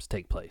 exorcisms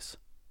take place.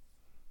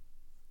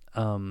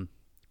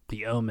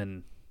 The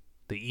Omen,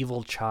 the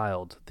evil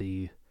child,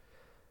 the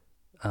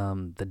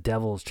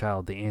devil's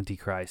child, the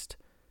Antichrist,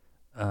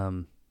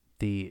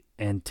 the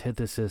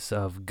antithesis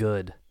of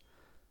good.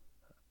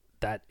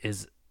 That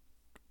is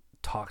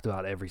talked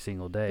about every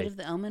single day. But if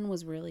The Omen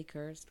was really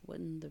cursed,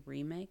 wouldn't the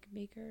remake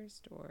be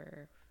cursed?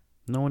 Or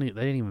They didn't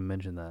even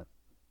mention that,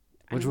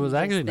 which I mean, was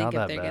just actually think not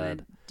that if they're bad.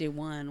 gonna do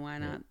one, why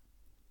not?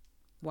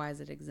 Why is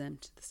it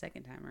exempt the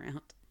second time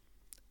around?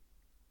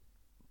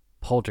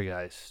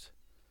 Poltergeist,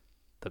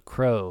 The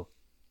Crow,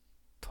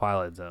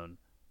 Twilight Zone,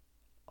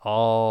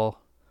 all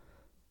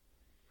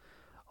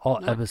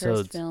Not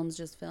episodes. cursed films,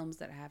 just films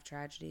that have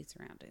tragedy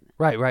surrounding them.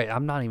 Right.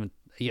 I'm not even.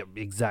 Yeah,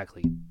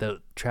 exactly.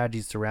 The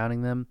tragedies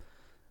surrounding them,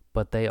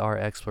 but they are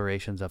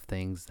explorations of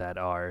things that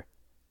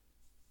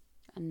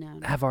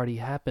Unknown. have already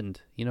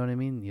happened. You know what I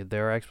mean?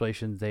 There are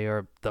explorations. They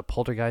are the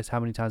Poltergeist. How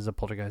many times has the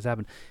Poltergeist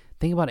happened?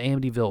 Think about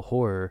Amityville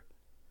Horror.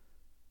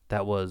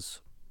 That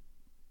was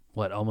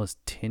what, almost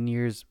 10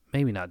 years?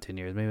 Maybe not 10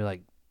 years. Maybe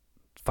like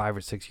 5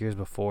 or 6 years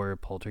before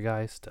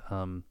Poltergeist.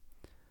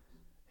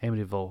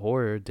 Amityville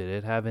Horror. Did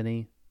it have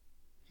any?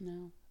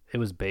 No. It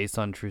was based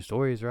on true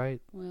stories,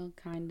 right? Well,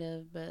 kind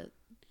of, but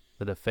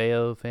The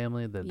DeFeo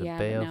family, the yeah, DeFeo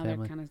but now family.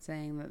 they're kind of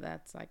saying that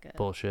that's like a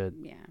Bullshit.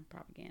 yeah,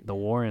 propaganda. The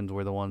Warrens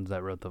were the ones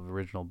that wrote the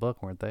original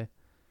book, weren't they?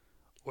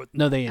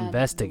 No, they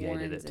investigated the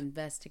Warrens it.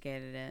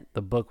 investigated it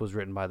The book was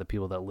written by the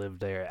people that lived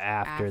there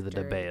after the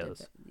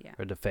DeFeos. Yeah,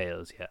 Or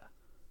DeFeos, yeah.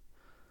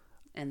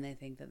 and they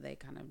think that they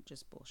kind of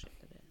just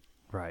bullshitted it.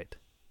 Right.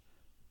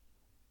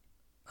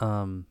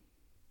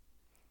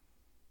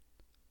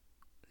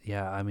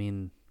 Yeah, I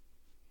mean,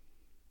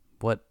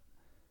 what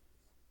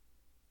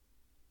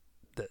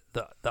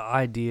the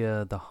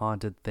idea, the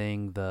haunted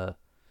thing, the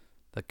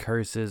the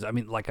curses. I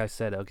mean, like I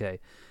said, okay,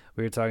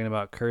 we were talking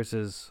about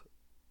curses.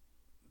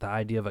 The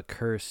idea of a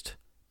cursed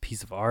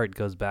piece of art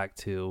goes back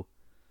to,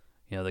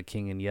 The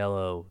King in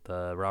Yellow,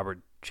 the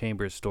Robert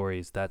Chambers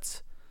stories.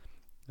 That's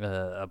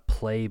a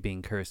play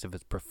being cursed if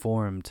it's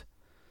performed.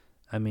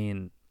 I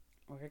mean,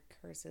 or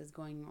curses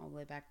going all the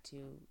way back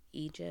to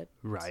Egypt.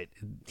 Right.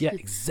 Yeah,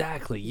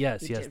 exactly.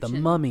 Yes, yes. The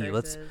Egyptian Mummy.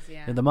 curses,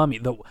 yeah. The Mummy.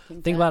 King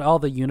Think Tut. about all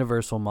the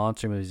Universal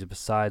monster movies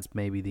besides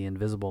maybe The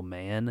Invisible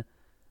Man.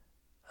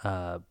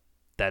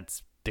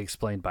 That's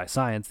explained by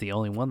science. The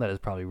only one that is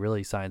probably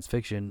really science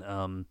fiction.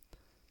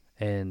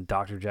 And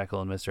Dr.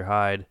 Jekyll and Mr.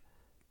 Hyde.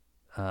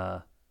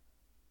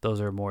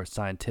 Those are more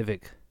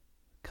scientific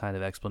kind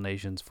of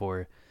explanations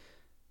for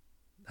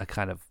a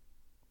kind of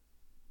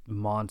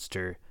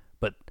monster.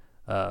 But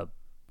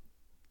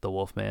the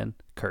Wolfman,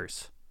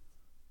 curse.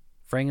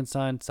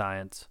 Frankenstein,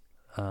 science.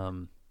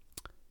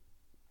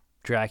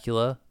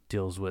 Dracula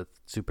deals with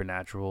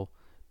supernatural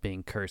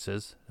being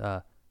curses.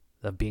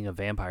 Of being a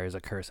vampire is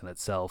a curse in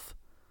itself.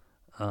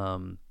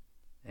 And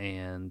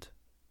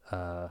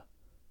what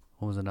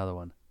was another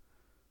one?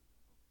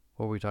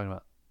 What were we talking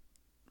about?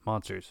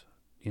 Monsters.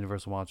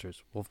 Universal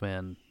monsters.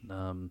 Wolfman.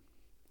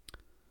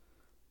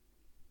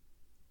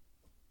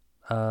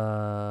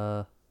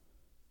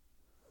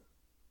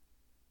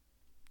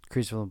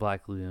 Creature from the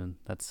Black Lagoon.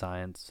 That's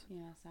science.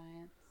 Yeah,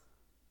 science.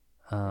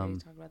 We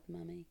talked about the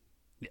Mummy.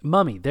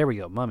 Mummy. There we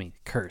go. Mummy.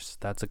 Curse.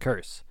 That's a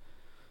curse.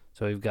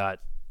 So we've got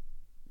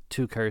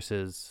three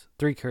curses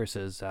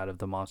out of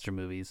the monster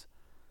movies.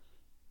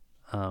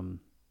 And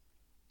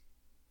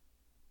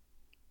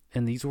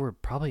these were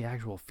probably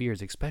actual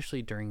fears,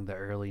 especially during the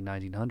early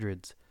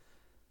 1900s.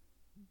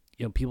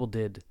 People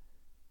did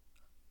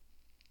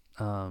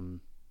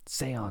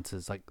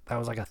seances. Like, that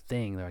was like a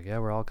thing. They're like, yeah,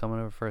 we're all coming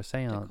over for a To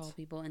seance. call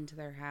people into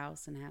their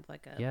house and have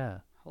like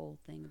a whole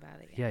thing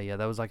about it. Yeah,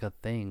 that was like a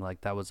thing.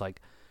 Like, that was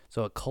like,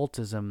 so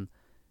occultism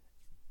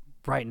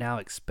right now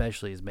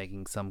especially is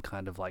making some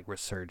kind of like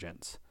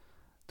resurgence.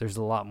 There's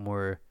a lot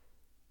more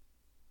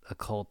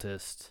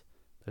occultists.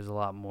 There's a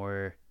lot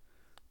more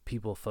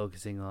people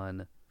focusing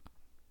on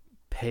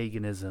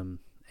paganism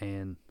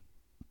and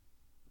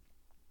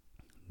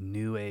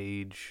new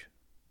age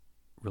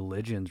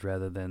religions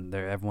rather than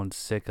everyone's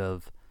sick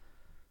of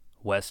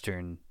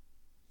Western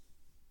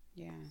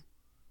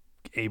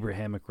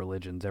Abrahamic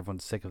religions.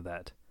 Everyone's sick of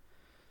that.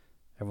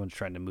 Everyone's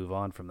trying to move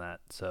on from that.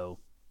 So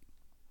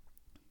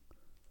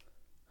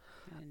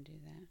I didn't do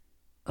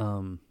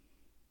that.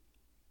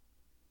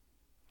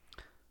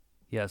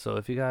 Yeah, so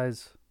if you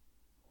guys,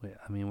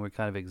 we're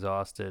kind of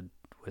exhausted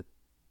with,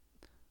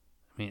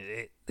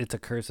 it's a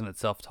curse in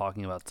itself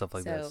talking about stuff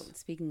like this. So,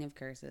 speaking of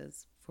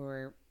curses,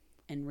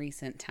 in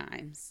recent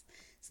times,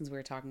 since we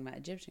were talking about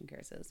Egyptian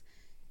curses,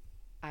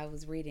 I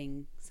was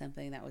reading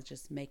something that was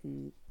just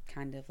making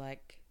kind of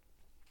like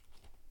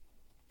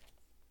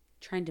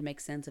trying to make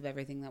sense of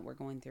everything that we're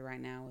going through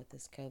right now with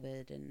this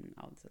COVID and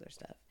all this other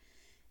stuff.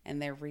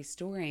 And they're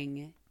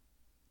restoring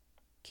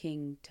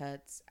King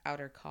Tut's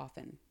outer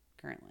coffin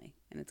currently,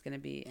 and it's going to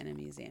be in a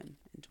museum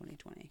in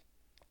 2020.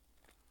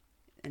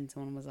 And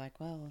someone was like,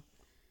 well,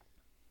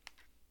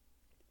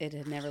 it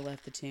had never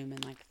left the tomb in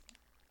like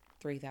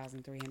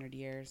 3,300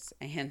 years,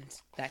 and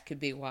that could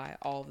be why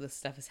all of this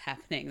stuff is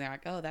happening. They're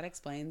like, oh, that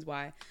explains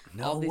why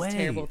all these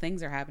terrible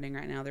things are happening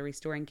right now. They're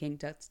restoring King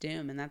Tut's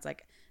tomb, and that's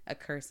like a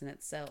curse in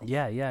itself.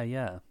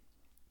 Yeah.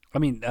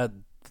 The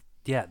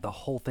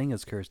whole thing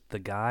is cursed. The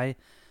guy,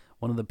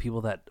 one of the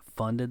people that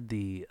funded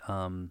the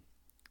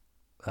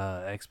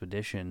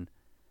expedition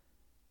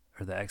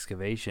or the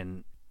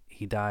excavation,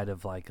 he died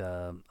of like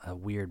a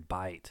weird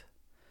bite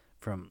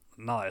from,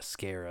 not a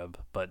scarab,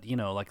 but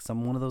like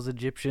one of those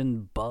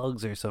Egyptian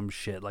bugs or some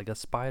shit, like a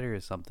spider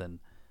or something.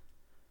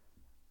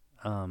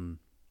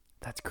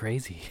 That's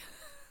crazy.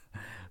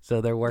 So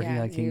they're working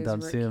on King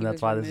Tut's tomb.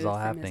 That's why this is all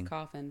happening. His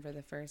coffin for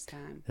the first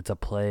time. It's a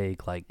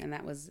plague, like. And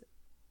that was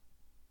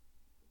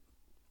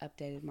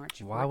updated March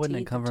 14th. Why wouldn't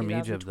it come from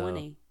Egypt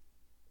though?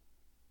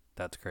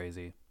 That's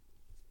crazy.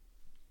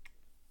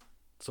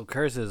 So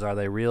curses, are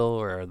they real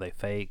or are they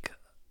fake?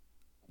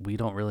 We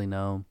don't really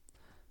know.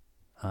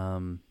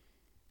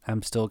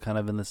 I'm still kind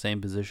of in the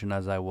same position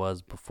as I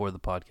was before the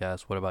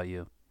podcast. What about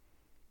you?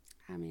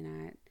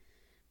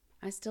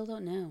 I still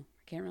don't know.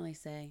 I can't really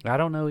say. I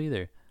don't know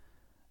either.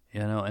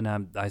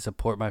 And I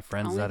support my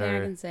friends that are. Only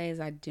thing I can say is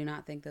I do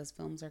not think those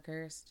films are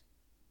cursed.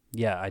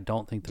 Yeah, I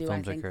don't think the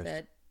films are cursed. Do I think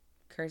that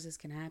curses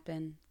can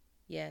happen?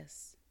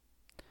 Yes.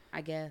 I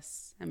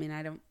guess. I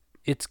don't.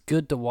 It's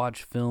good to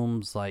watch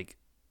films like.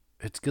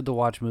 It's good to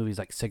watch movies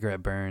like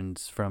Cigarette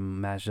Burns from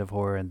Masters of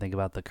Horror and think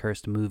about the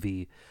cursed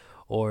movie,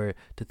 or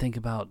to think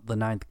about The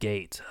Ninth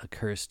Gate, a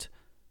cursed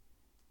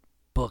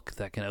book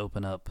that can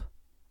open up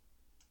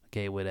a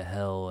gateway to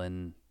hell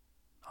and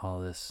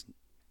all this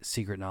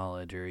secret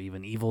knowledge, or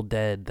even Evil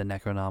Dead, the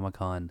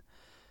Necronomicon.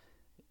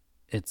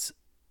 It's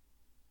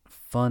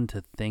fun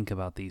to think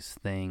about these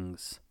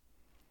things,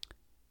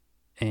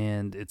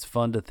 and it's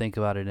fun to think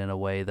about it in a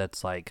way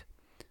that's like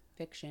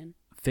fiction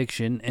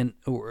and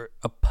or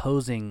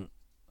opposing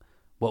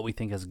what we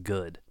think is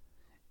good.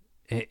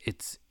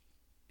 it's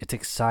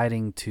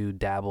exciting to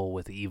dabble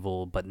with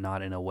evil, but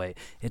not in a way.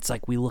 It's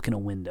like we look in a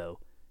window.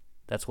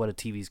 That's what a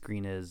TV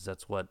screen is.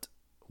 That's what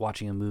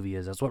watching a movie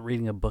is. That's what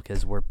reading a book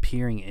is. We're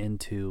peering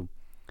into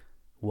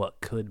what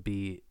could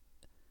be,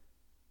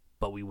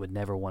 but we would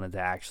never want it to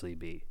actually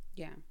be.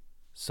 Yeah.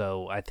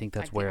 So I think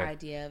that's like where the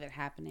idea of it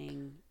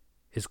happening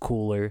is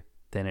cooler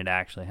than it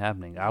actually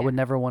happening. I Yeah. would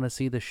never want to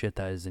see the shit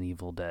that is in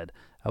Evil Dead.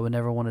 I would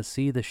never want to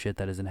see the shit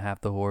that is in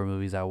half the horror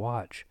movies I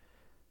watch.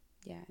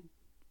 Yeah.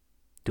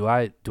 Do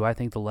I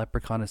think the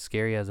Leprechaun is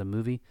scary as a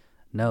movie?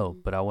 No.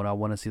 But I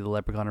want to see the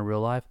Leprechaun in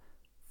real life?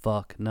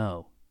 Fuck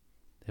no.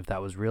 If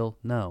that was real,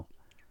 no.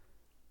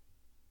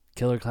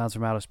 Killer Clowns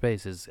from Outer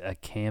Space is a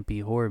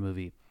campy horror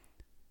movie.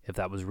 If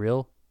that was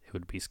real, it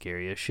would be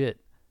scary as shit.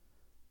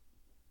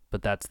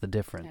 But that's the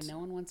difference. Yeah, no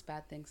one wants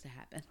bad things to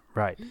happen.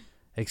 Right.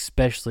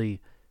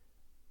 Especially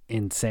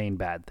insane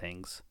bad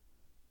things.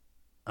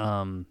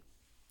 But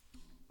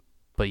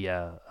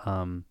yeah,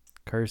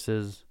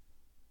 Curses,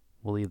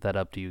 we'll leave that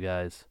up to you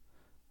guys.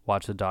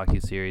 Watch the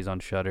docuseries on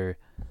Shudder.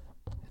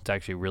 It's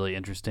actually really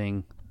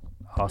interesting.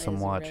 Awesome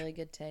It's watch. a really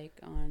good take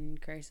on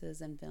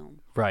curses and film.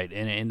 Right,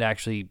 and it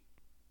actually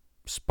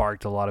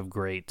sparked a lot of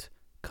great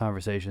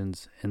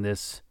conversations in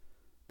this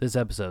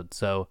episode.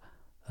 So,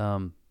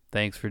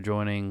 thanks for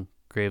joining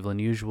Gravely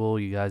Unusual.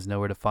 You guys know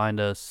where to find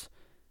us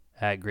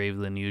at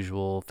Gravely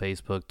Unusual,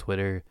 Facebook,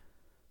 Twitter,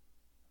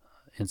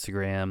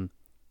 Instagram,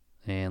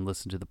 and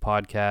listen to the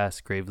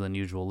podcast. Gravely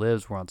Unusual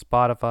Lives. We're on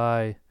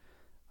Spotify,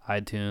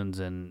 iTunes,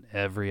 and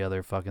every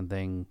other fucking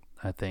thing.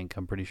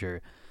 I'm pretty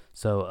sure.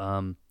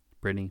 So,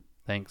 Brittany,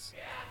 thanks.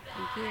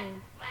 Thank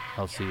you.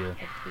 I'll see you. Hope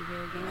to be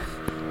here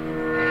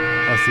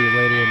again. I'll see you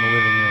later in the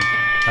living room.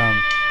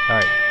 All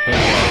right.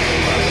 Thank you.